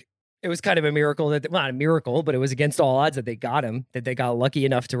like, it was kind of a miracle that, well, not a miracle, but it was against all odds that they got him, that they got lucky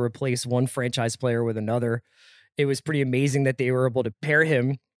enough to replace one franchise player with another. It was pretty amazing that they were able to pair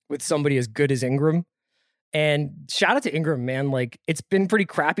him with somebody as good as Ingram. And shout out to Ingram, man. Like, it's been pretty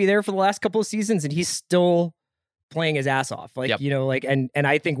crappy there for the last couple of seasons, and he's still playing his ass off. Like, you know, like, and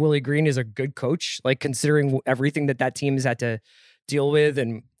I think Willie Green is a good coach, like, considering everything that team has had to deal with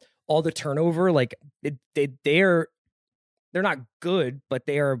and all the turnover. Like, they're not good, but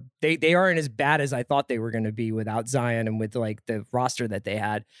they aren't as bad as I thought they were going to be without Zion and with, like, the roster that they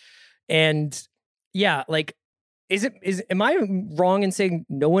had. And yeah, like, am I wrong in saying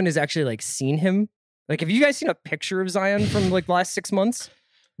no one has actually, like, seen him? Like, have you guys seen a picture of Zion from, like, the last 6 months?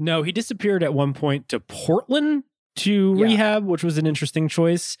 No, he disappeared at one point to Portland to rehab, which was an interesting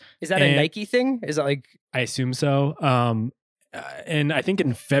choice. Is that a Nike thing? Is that, like, I assume so. And I think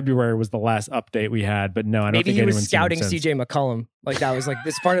in February was the last update we had, but no, I don't think anyone's seen him since. Maybe he was scouting CJ McCollum. Like, that was, like,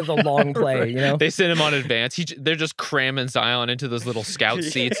 this part of the long play, you know? They sent him on advance. They're just cramming Zion into those little scout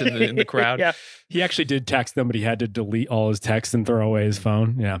seats in the crowd. Yeah. He actually did text them, but he had to delete all his texts and throw away his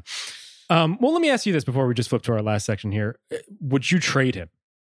phone. Yeah. Well, let me ask you this before we just flip to our last section here. Would you trade him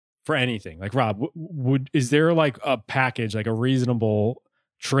for anything? Like, Rob, is there, like, a package, like a reasonable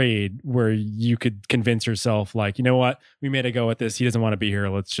trade where you could convince yourself, like, you know what, we made a go at this, he doesn't want to be here,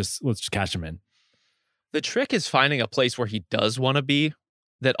 let's just cash him in? The trick is finding a place where he does want to be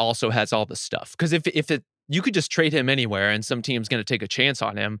that also has all the stuff. Because if you could just trade him anywhere and some team's going to take a chance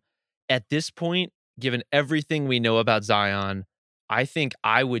on him, at this point, given everything we know about Zion, I think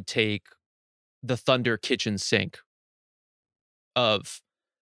I would take the Thunder kitchen sink of,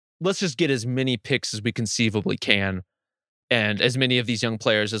 let's just get as many picks as we conceivably can and as many of these young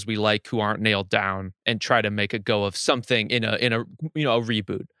players as we like who aren't nailed down, and try to make a go of something in a a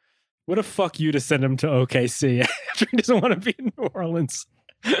reboot. What a fuck you to send him to OKC after he doesn't want to be in New Orleans.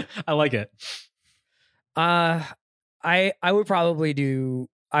 I like it. I would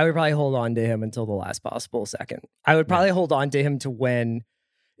probably hold on to him until the last possible second. I would probably hold on to him to when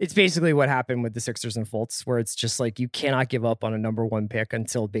it's basically what happened with the Sixers and Fultz, where it's just like you cannot give up on a number one pick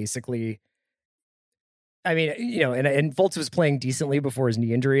until basically. I mean, and Fultz was playing decently before his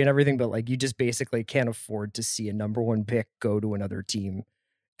knee injury and everything, but like you just basically can't afford to see a number one pick go to another team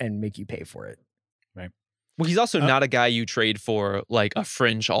and make you pay for it. Right. Well, he's also not a guy you trade for like a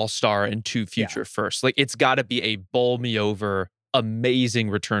fringe all-star and 2 future firsts. Like it's got to be a bowl me over, amazing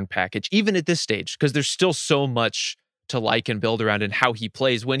return package, even at this stage, because there's still so much to like and build around in how he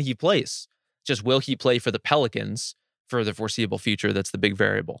plays when he plays. Just will he play for the Pelicans for the foreseeable future? That's the big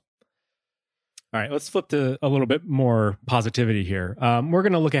variable. All right, let's flip to a little bit more positivity here. We're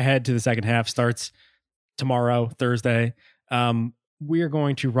going to look ahead to the second half. Starts tomorrow, Thursday. We are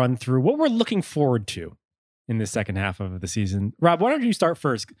going to run through what we're looking forward to in the second half of the season. Rob, why don't you start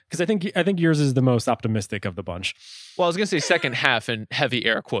first? Because I think yours is the most optimistic of the bunch. Well, I was going to say second half in heavy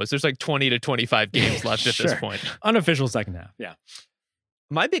air quotes. There's like 20 to 25 games left at this point. Unofficial second half, yeah.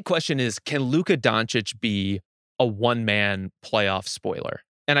 My big question is, can Luka Doncic be a one-man playoff spoiler?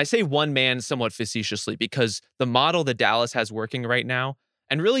 And I say one man somewhat facetiously because the model that Dallas has working right now,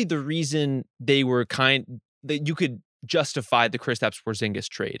 and really the reason they were that you could justify the Kristaps Porzingis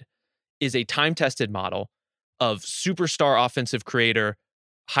trade, is a time-tested model of superstar offensive creator,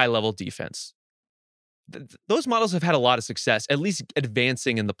 high-level defense. Those models have had a lot of success, at least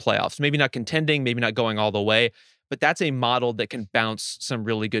advancing in the playoffs. Maybe not contending, maybe not going all the way, but that's a model that can bounce some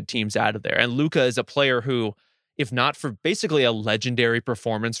really good teams out of there. And Luka is a player who, if not for basically a legendary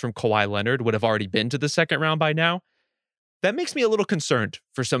performance from Kawhi Leonard, would have already been to the second round by now. That makes me a little concerned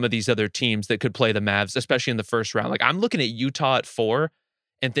for some of these other teams that could play the Mavs, especially in the first round. Like I'm looking at Utah at 4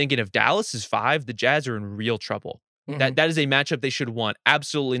 and thinking if Dallas is 5, the Jazz are in real trouble. Mm-hmm. That is a matchup they should want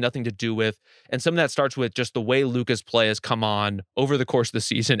absolutely nothing to do with. And some of that starts with just the way Luka's play has come on over the course of the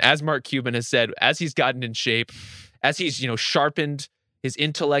season. As Mark Cuban has said, as he's gotten in shape, as he's, sharpened his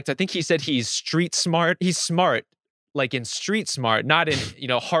intellect. I think he said he's street smart. He's smart, like in street smart, not in,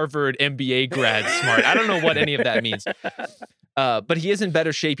 Harvard MBA grad smart. I don't know what any of that means. But he is in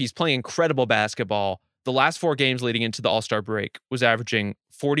better shape. He's playing incredible basketball. The last 4 games leading into the All-Star break was averaging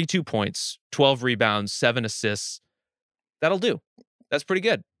 42 points, 12 rebounds, 7 assists. That'll do. That's pretty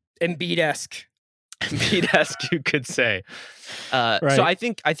good. Embiid-esque. Embiid-esque, you could say. Right. So I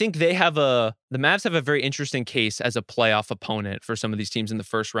think the Mavs have a very interesting case as a playoff opponent for some of these teams in the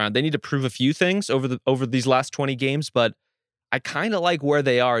first round. They need to prove a few things over these last 20 games, but I kind of like where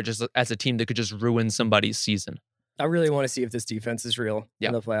they are just as a team that could just ruin somebody's season. I really want to see if this defense is real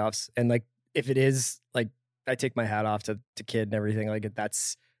in the playoffs. And like, if it is, like, I take my hat off to Kidd and everything. Like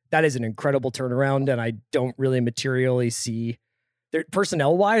that is an incredible turnaround. And I don't really materially see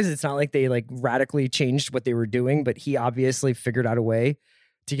personnel wise, it's not like they like radically changed what they were doing, but he obviously figured out a way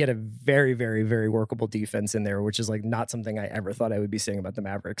to get a very, very, very workable defense in there, which is like not something I ever thought I would be saying about the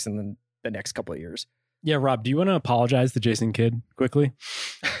Mavericks in the next couple of years. Yeah, Rob, do you want to apologize to Jason Kidd quickly?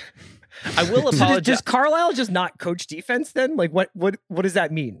 I will apologize. Does Carlisle just not coach defense then? Like what does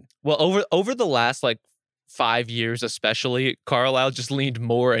that mean? Well, over the last 5 years especially, Carlisle just leaned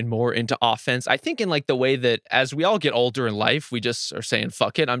more and more into offense. I think in the way that as we all get older in life, we just are saying,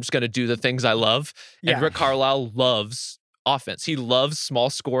 fuck it, I'm just going to do the things I love. Yeah. And Rick Carlisle loves offense. He loves small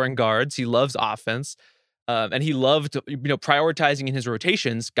scoring guards. He loves offense. And he loved, prioritizing in his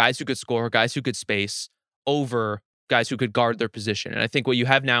rotations, guys who could score, guys who could space over guys who could guard their position. And I think what you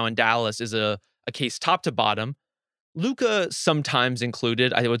have now in Dallas is a case top to bottom. Luka sometimes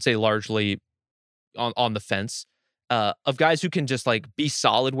included, I would say largely on the fence, of guys who can just be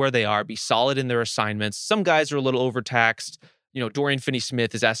solid where they are, be solid in their assignments. Some guys are a little overtaxed. Dorian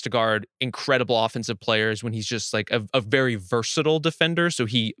Finney-Smith is asked to guard incredible offensive players when he's just a very versatile defender. So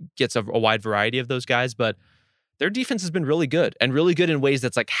he gets a wide variety of those guys, but their defense has been really good and really good in ways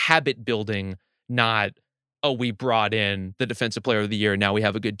that's habit building, not, oh, we brought in the defensive player of the year. Now we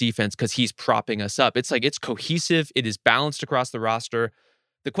have a good defense because he's propping us up. It's it's cohesive. It is balanced across the roster.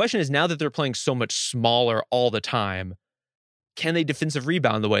 The question is, now that they're playing so much smaller all the time, can they defensive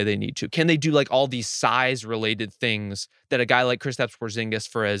rebound the way they need to? Can they do all these size-related things that a guy like Kristaps Porzingis,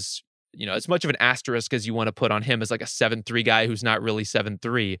 for as much of an asterisk as you want to put on him as a 7'3" guy who's not really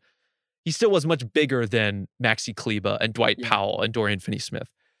 7'3", he still was much bigger than Maxi Kleber and Dwight Powell and Dorian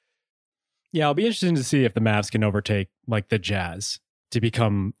Finney-Smith. Yeah, it'll be interesting to see if the Mavs can overtake the Jazz to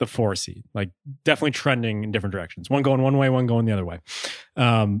become the 4 seed. Definitely trending in different directions. One going one way, one going the other way.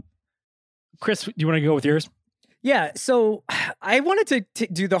 Chris, do you want to go with yours? Yeah, so I wanted to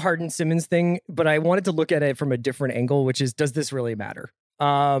do the Harden-Simmons thing, but I wanted to look at it from a different angle, which is, does this really matter?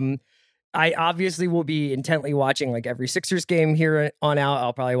 I obviously will be intently watching like every Sixers game here on out.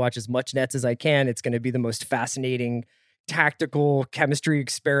 I'll probably watch as much Nets as I can. It's going to be the most fascinating tactical chemistry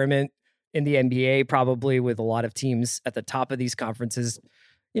experiment in the NBA, probably, with a lot of teams at the top of these conferences,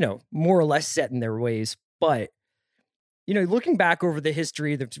 more or less set in their ways. But, looking back over the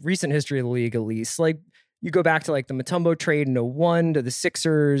recent history of the league, at least, like you go back to like the Mutombo trade in 2001 to the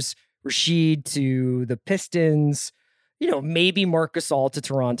Sixers, Rashid to the Pistons, maybe Marc Gasol to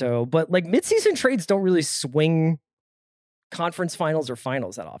Toronto, but like midseason trades don't really swing conference finals or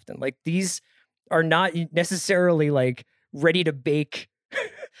finals that often. Like these are not necessarily like ready to bake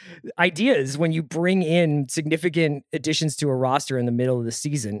ideas when you bring in significant additions to a roster in the middle of the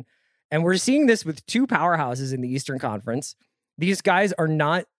season. And we're seeing this with two powerhouses in the Eastern Conference. These guys are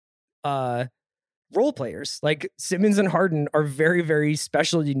not role players. Like Simmons and Harden are very, very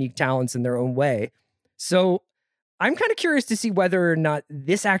special, unique talents in their own way. So I'm kind of curious to see whether or not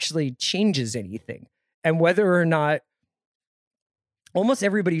this actually changes anything, and whether or not almost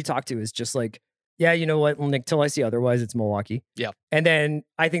everybody you talk to is just like, yeah, you know what, Nick, till I see otherwise, it's Milwaukee. Yeah. And then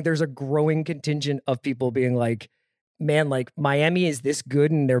I think there's a growing contingent of people being like, man, like Miami is this good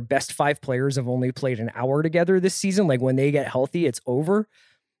and their best 5 players have only played an hour together this season. Like when they get healthy, it's over.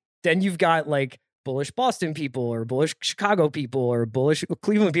 Then you've got like bullish Boston people or bullish Chicago people or bullish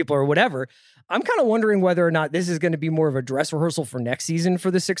Cleveland people or whatever. I'm kind of wondering whether or not this is going to be more of a dress rehearsal for next season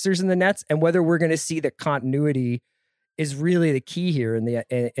for the Sixers and the Nets, and whether we're going to see that continuity is really the key here in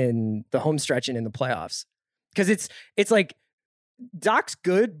the home stretch and in the playoffs. Because it's like Doc's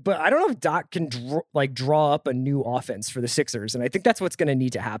good, but I don't know if Doc can draw up a new offense for the Sixers, and I think that's what's going to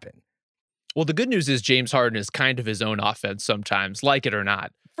need to happen. Well, the good news is James Harden is kind of his own offense sometimes, like it or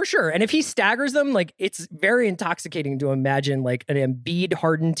not. For sure. And if he staggers them, like it's very intoxicating to imagine like an Embiid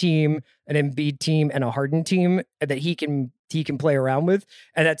Harden team, an Embiid team, and a Harden team that he can play around with.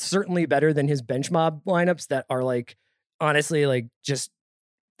 And that's certainly better than his bench mob lineups that are like, honestly, like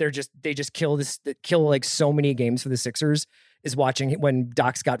they just kill like so many games for the Sixers is watching when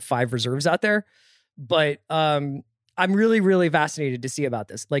Doc's got 5 reserves out there. But I'm really, really fascinated to see about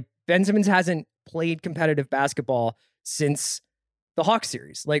this. Like Ben Simmons hasn't played competitive basketball since the Hawks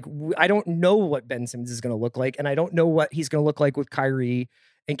series. Like I don't know what Ben Simmons is going to look like, and I don't know what he's going to look like with Kyrie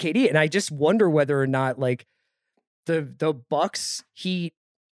and KD. And I just wonder whether or not like the Bucks, Heat,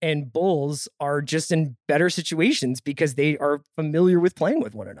 and Bulls are just in better situations because they are familiar with playing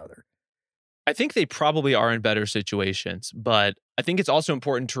with one another. I think they probably are in better situations, but I think it's also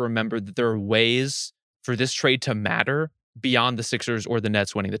important to remember that there are ways for this trade to matter beyond the Sixers or the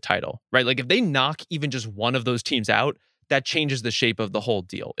Nets winning the title, right? Like if they knock even just one of those teams out, that changes the shape of the whole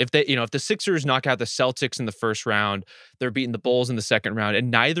deal. If the Sixers knock out the Celtics in the first round, they're beating the Bulls in the second round,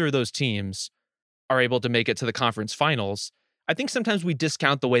 and neither of those teams are able to make it to the conference finals, I think sometimes we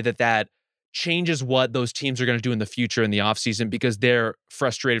discount the way that changes what those teams are going to do in the future in the offseason because they're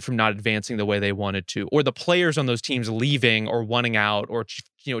frustrated from not advancing the way they wanted to, or the players on those teams leaving or wanting out, or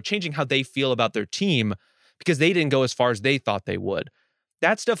changing how they feel about their team because they didn't go as far as they thought they would.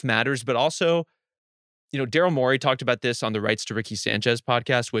 That stuff matters, but also, Daryl Morey talked about this on the Rights to Ricky Sanchez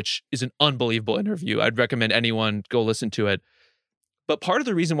podcast, which is an unbelievable interview. I'd recommend anyone go listen to it. But part of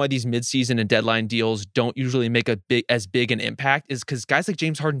the reason why these midseason and deadline deals don't usually make as big an impact is because guys like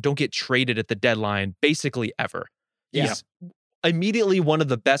James Harden don't get traded at the deadline basically ever. Yeah. He's immediately one of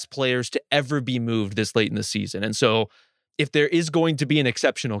the best players to ever be moved this late in the season. And so if there is going to be an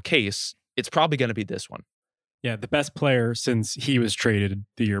exceptional case, it's probably going to be this one. Yeah, the best player since he was traded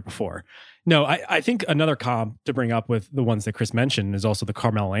the year before. No, I think another comp to bring up with the ones that Chris mentioned is also the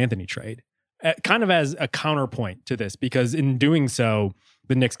Carmelo Anthony trade. Kind of as a counterpoint to this, because in doing so,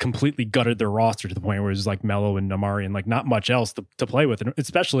 the Knicks completely gutted their roster to the point where it was like Melo and Amari and like not much else to play with, and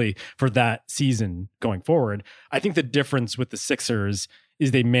especially for that season going forward. I think the difference with the Sixers is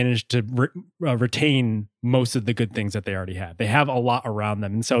they managed to retain most of the good things that they already had. They have a lot around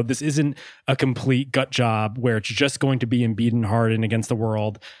them. And so this isn't a complete gut job where it's just going to be Embiid and Harden against the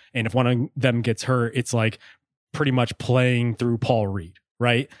world. And if one of them gets hurt, it's like pretty much playing through Paul Reed,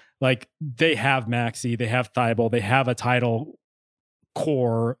 right? Like they have Maxey, they have Thibault, they have a title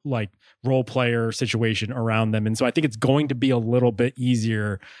core like role player situation around them, and so I think it's going to be a little bit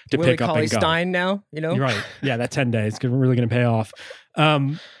easier to Willie pick up and go. Stein now, You're right? Yeah, that 10 days is really going to pay off.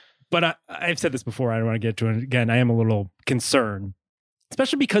 But I've said this before. I don't want to get to it again. I am a little concerned,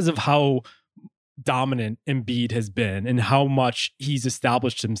 especially because of how dominant Embiid has been and how much he's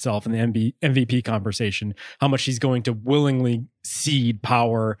established himself in the MVP conversation, how much he's going to willingly cede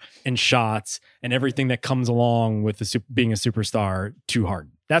power and shots and everything that comes along with being a superstar to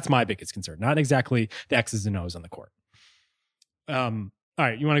Harden. That's my biggest concern, not exactly the X's and O's on the court. All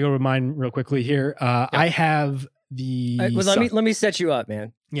right, you want to go with mine real quickly here? I have the. Let me set you up,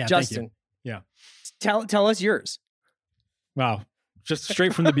 man. Yeah, Justin. Yeah. Tell us yours. Wow, just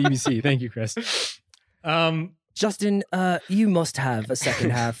straight from the BBC. Thank you, Chris. Justin, you must have a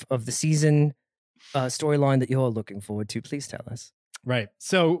second half of the season storyline that you're looking forward to. Please tell us. Right.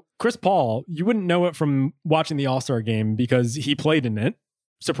 So Chris Paul, you wouldn't know it from watching the All-Star game because he played in it,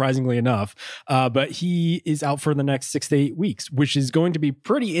 surprisingly enough. But he is out for the next 6 to 8 weeks, which is going to be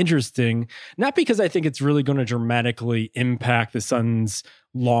pretty interesting. Not because I think it's really going to dramatically impact the Suns'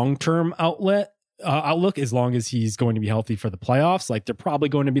 long-term outlook, as long as he's going to be healthy for the playoffs. Like, they're probably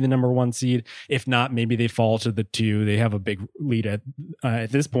going to be the number 1 seed. If not, maybe they fall to the 2. They have a big lead at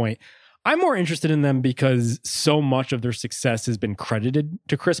this point. I'm more interested in them because so much of their success has been credited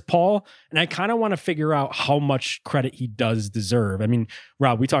to Chris Paul. And I kind of want to figure out how much credit he does deserve. I mean,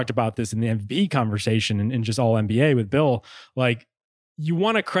 Rob, we talked about this in the MVP conversation and just all NBA with Bill. Like, you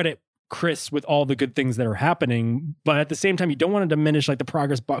want to credit Chris with all the good things that are happening, but at the same time, you don't want to diminish like the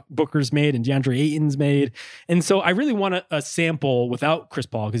progress Booker's made and DeAndre Ayton's made. And so I really want a sample without Chris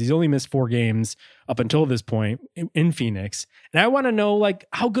Paul because he's only missed 4 games up until this point in Phoenix. And I want to know, like,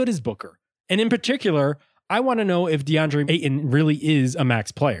 how good is Booker? And in particular, I want to know if DeAndre Ayton really is a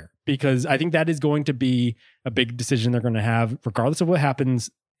max player, because I think that is going to be a big decision they're going to have regardless of what happens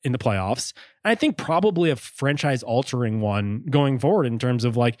in the playoffs. And I think probably a franchise altering one going forward in terms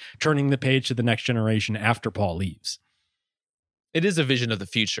of like turning the page to the next generation after Paul leaves. It is a vision of the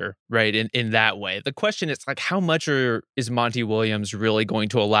future, right? In that way. The question is like, how much is Monty Williams really going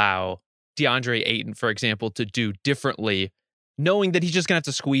to allow DeAndre Ayton, for example, to do differently, knowing that he's just going to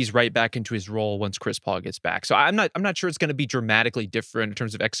have to squeeze right back into his role once Chris Paul gets back. So I'm not sure it's going to be dramatically different in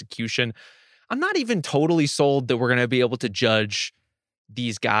terms of execution. I'm not even totally sold that we're going to be able to judge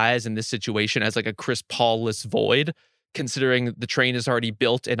these guys in this situation as like a Chris Paul-less void, considering the train is already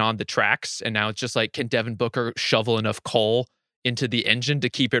built and on the tracks. And now it's just like, can Devin Booker shovel enough coal into the engine to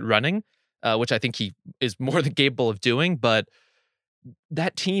keep it running? Which I think he is more than capable of doing. But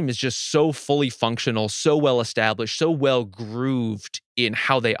that team is just so fully functional, so well established, so well grooved in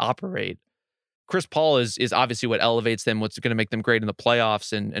how they operate. Chris Paul is obviously what elevates them, what's going to make them great in the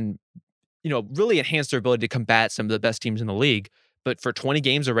playoffs and really enhance their ability to combat some of the best teams in the league. But for 20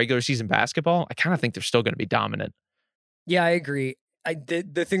 games of regular season basketball, I kind of think they're still going to be dominant. Yeah, I agree.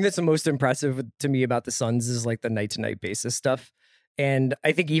 The thing that's the most impressive to me about the Suns is like the night-to-night basis stuff. And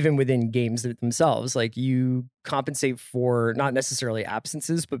I think even within games themselves, like you compensate for not necessarily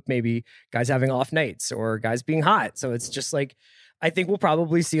absences, but maybe guys having off nights or guys being hot. So it's just like, I think we'll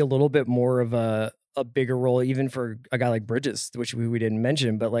probably see a little bit more of a bigger role even for a guy like Bridges, which we didn't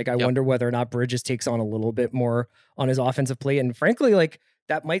mention, but like I wonder whether or not Bridges takes on a little bit more on his offensive play. And frankly, like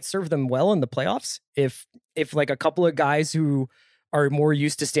that might serve them well in the playoffs if like a couple of guys who are more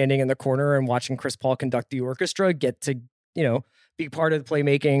used to standing in the corner and watching Chris Paul conduct the orchestra get to, be part of the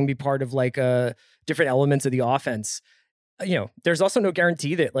playmaking, be part of like different elements of the offense. There's also no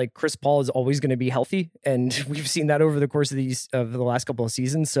guarantee that like Chris Paul is always going to be healthy. And we've seen that over the course of the last couple of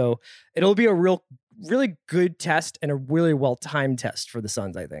seasons. So it'll be a really good test and a really well-timed test for the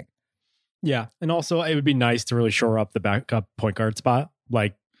Suns, I think. Yeah. And also it would be nice to really shore up the backup point guard spot.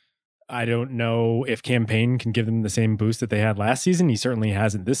 Like, I don't know if Campaign can give them the same boost that they had last season. He certainly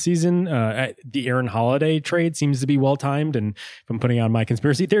hasn't this season. The Aaron Holiday trade seems to be well-timed. And if I'm putting on my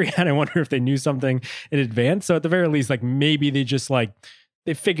conspiracy theory hat, I wonder if they knew something in advance. So at the very least, like maybe they just like,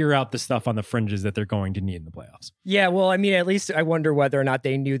 they figure out the stuff on the fringes that they're going to need in the playoffs. Yeah, well, I mean, at least I wonder whether or not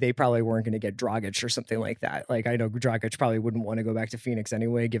they knew they probably weren't going to get Dragic or something like that. Like, I know Dragic probably wouldn't want to go back to Phoenix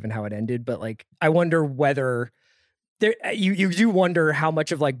anyway, given how it ended. But like, I wonder whether you do wonder how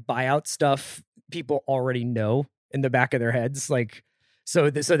much of like buyout stuff people already know in the back of their heads. Like,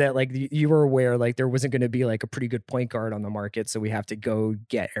 so that like you were aware, like there wasn't going to be like a pretty good point guard on the market. So we have to go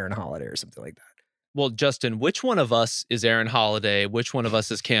get Aaron Holiday or something like that. Well, Justin, which one of us is Aaron Holiday? Which one of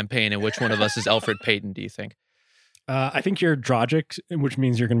us is Campaign? And which one of us is Elfrid Payton, do you think? I think you're Dragic, which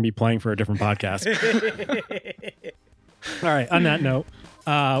means you're going to be playing for a different podcast. All right. On that note,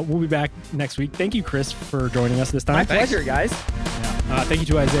 we'll be back next week. Thank you, Chris, for joining us this time. My pleasure, guys. Yeah. Thank you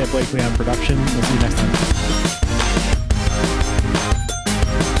to Isaiah Blakely on production. We'll see you next time.